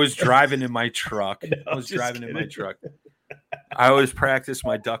 I was driving in my truck. I always practice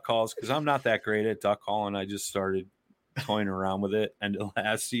my duck calls because I'm not that great at duck calling. I just started toying around with it end of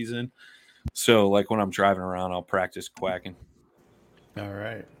last season. So, like when I'm driving around, I'll practice quacking. All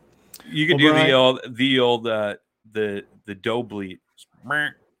right. You could do the old the doe bleat.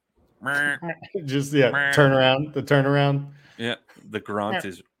 Just turn around. The turnaround. Yeah, the grunt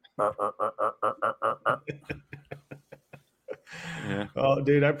is. Yeah. Oh,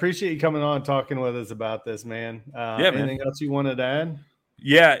 dude, I appreciate you coming on and talking with us about this, man. Anything else you wanted to add?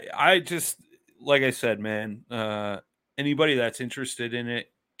 Yeah, I just, like I said, man, anybody that's interested in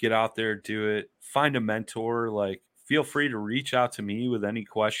it, get out there, do it. Find a mentor. Like, feel free to reach out to me with any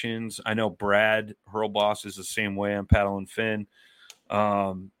questions. I know Brad Hurlboss is the same way on Paddle and Fin.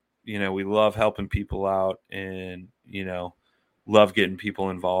 We love helping people out, and, love getting people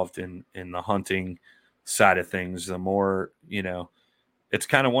involved in the hunting side of things. The more, it's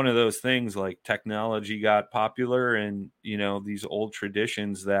kind of one of those things, like technology got popular, and, these old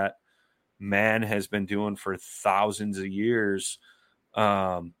traditions that man has been doing for thousands of years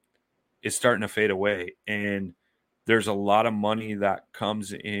is starting to fade away. And there's a lot of money that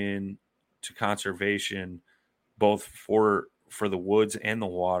comes in to conservation, both for the woods and the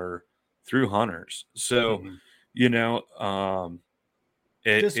water through hunters. So, you know,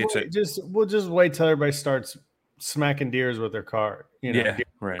 we'll just wait till everybody starts smacking deers with their car, you know,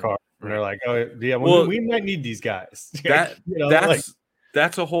 car. And they're like, oh yeah, well, we might need these guys.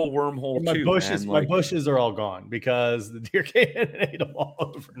 That's a whole wormhole too. My bushes are all gone because the deer came in and ate them all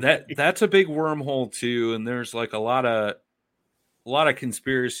over. That's a big wormhole too. And there's like a lot of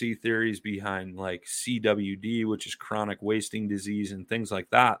conspiracy theories behind like CWD, which is chronic wasting disease, and things like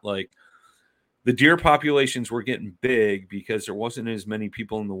that. Like the deer populations were getting big because there wasn't as many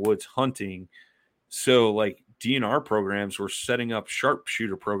people in the woods hunting. So like DNR programs were setting up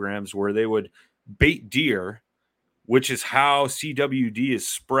sharpshooter programs where they would bait deer, which is how CWD is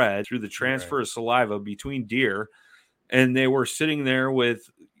spread through the transfer of saliva between deer. And they were sitting there with,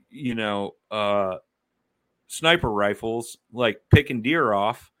 you know, sniper rifles, like picking deer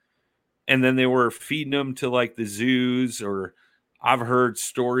off. And then they were feeding them to like the zoos, or I've heard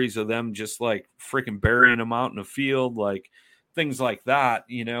stories of them just like freaking burying them out in a field, like things like that.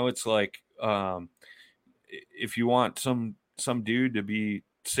 You know, it's like, if you want some dude to be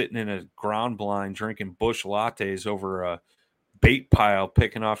sitting in a ground blind drinking bush lattes over a bait pile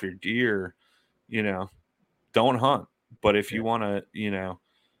picking off your deer, you know, don't hunt. But if you want to, you know,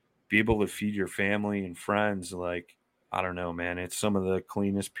 be able to feed your family and friends, like, I don't know, man, it's some of the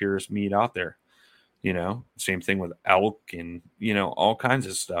cleanest, purest meat out there. You know, same thing with elk and, you know, all kinds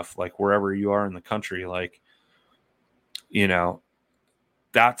of stuff, like wherever you are in the country. Like, you know,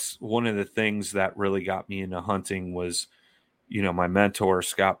 that's one of the things that really got me into hunting was, you know, my mentor,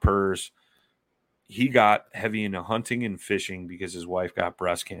 Scott Purrs, he got heavy into hunting and fishing because his wife got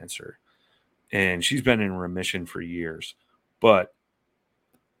breast cancer, and she's been in remission for years. But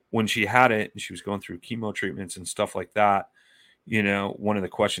when she had it and she was going through chemo treatments and stuff like that, you know, one of the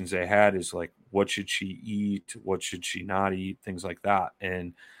questions they had is like, what should she eat? What should she not eat? Things like that.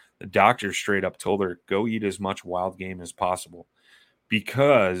 And the doctor straight up told her, go eat as much wild game as possible,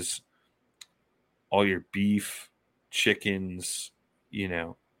 because all your beef, chickens, you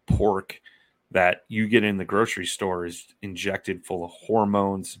know, pork that you get in the grocery store is injected full of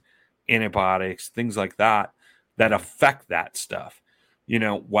hormones, antibiotics, things like that affect that stuff. You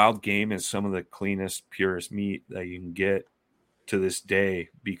know, wild game is some of the cleanest, purest meat that you can get to this day,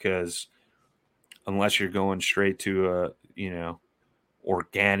 because unless you're going straight to a, you know,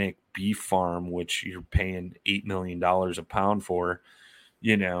 organic beef farm, which you're paying $8 million a pound for,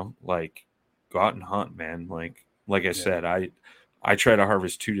 you know, like, go out and hunt, man. Like I said, I try to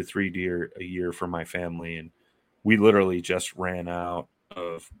harvest 2 to 3 deer a year for my family, and we literally just ran out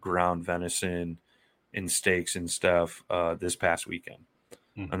of ground venison and steaks and stuff this past weekend.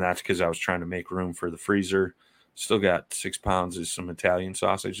 And that's because I was trying to make room for the freezer. Still got 6 pounds of some Italian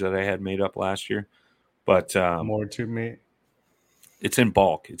sausage that I had made up last year, but more to me. It's in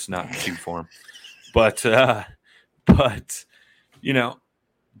bulk. It's not in tube form, but you know,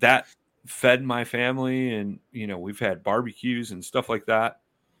 that fed my family, and, you know, we've had barbecues and stuff like that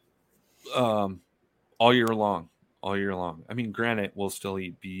all year long. I mean, granted, we'll still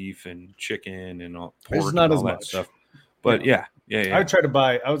eat beef and chicken and pork and all that much stuff. But yeah. I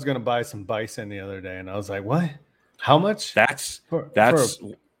was going to buy some bison the other day, and I was like, what? How much? That's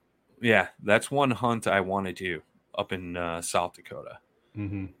one hunt I want to do up in South Dakota.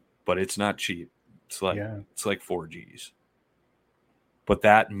 But it's not cheap. It's like 4 G's. But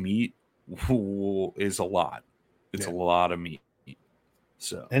that meat is a lot. It's a lot of meat.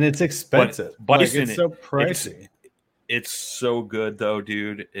 So, and it's expensive. But like, it's so pricey. It's so good though,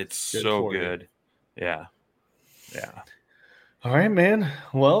 dude. It's so good. Yeah. All right, man.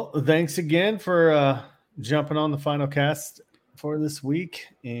 Well, thanks again for jumping on the final cast for this week.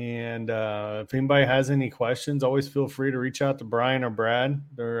 And if anybody has any questions, always feel free to reach out to Brian or Brad.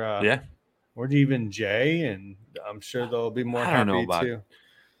 They're or even Jay, and I'm sure they'll be more happy too.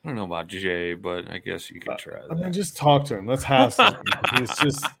 I don't know about Jay, but I guess you could try that. I mean, just talk to him. Let's have something. It's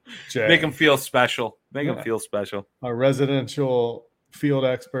just Jay. Make him feel special. Our residential field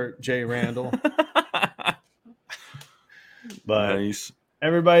expert, Jay Randall. But nice.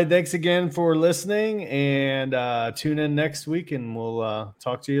 Everybody, thanks again for listening, and tune in next week, and we'll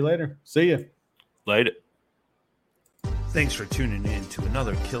talk to you later. See you. Later. Thanks for tuning in to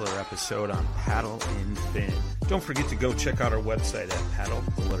another killer episode on Paddle and Fin. Don't forget to go check out our website at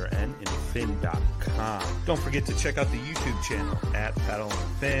paddle_and fin.com. Don't forget to check out the YouTube channel at Paddle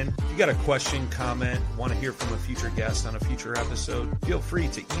and Fin. If you got a question, comment, want to hear from a future guest on a future episode, feel free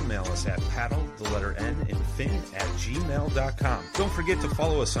to email us at paddle_and fin@gmail.com. Don't forget to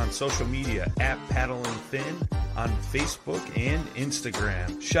follow us on social media at Paddle and Fin on Facebook and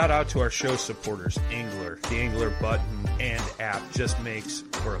Instagram. Shout out to our show supporters, Angler. The Angler button and app just makes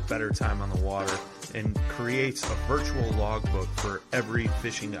for a better time on the water and creates a virtual logbook for every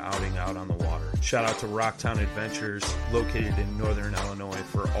fishing outing out on the water. Shout out to Rocktown Adventures, located in Northern Illinois,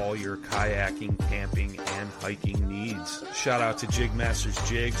 for all your kayaking, camping, and hiking needs. Shout out to Jigmasters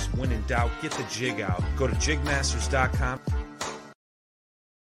Jigs. When in doubt, get the jig out. Go to jigmasters.com.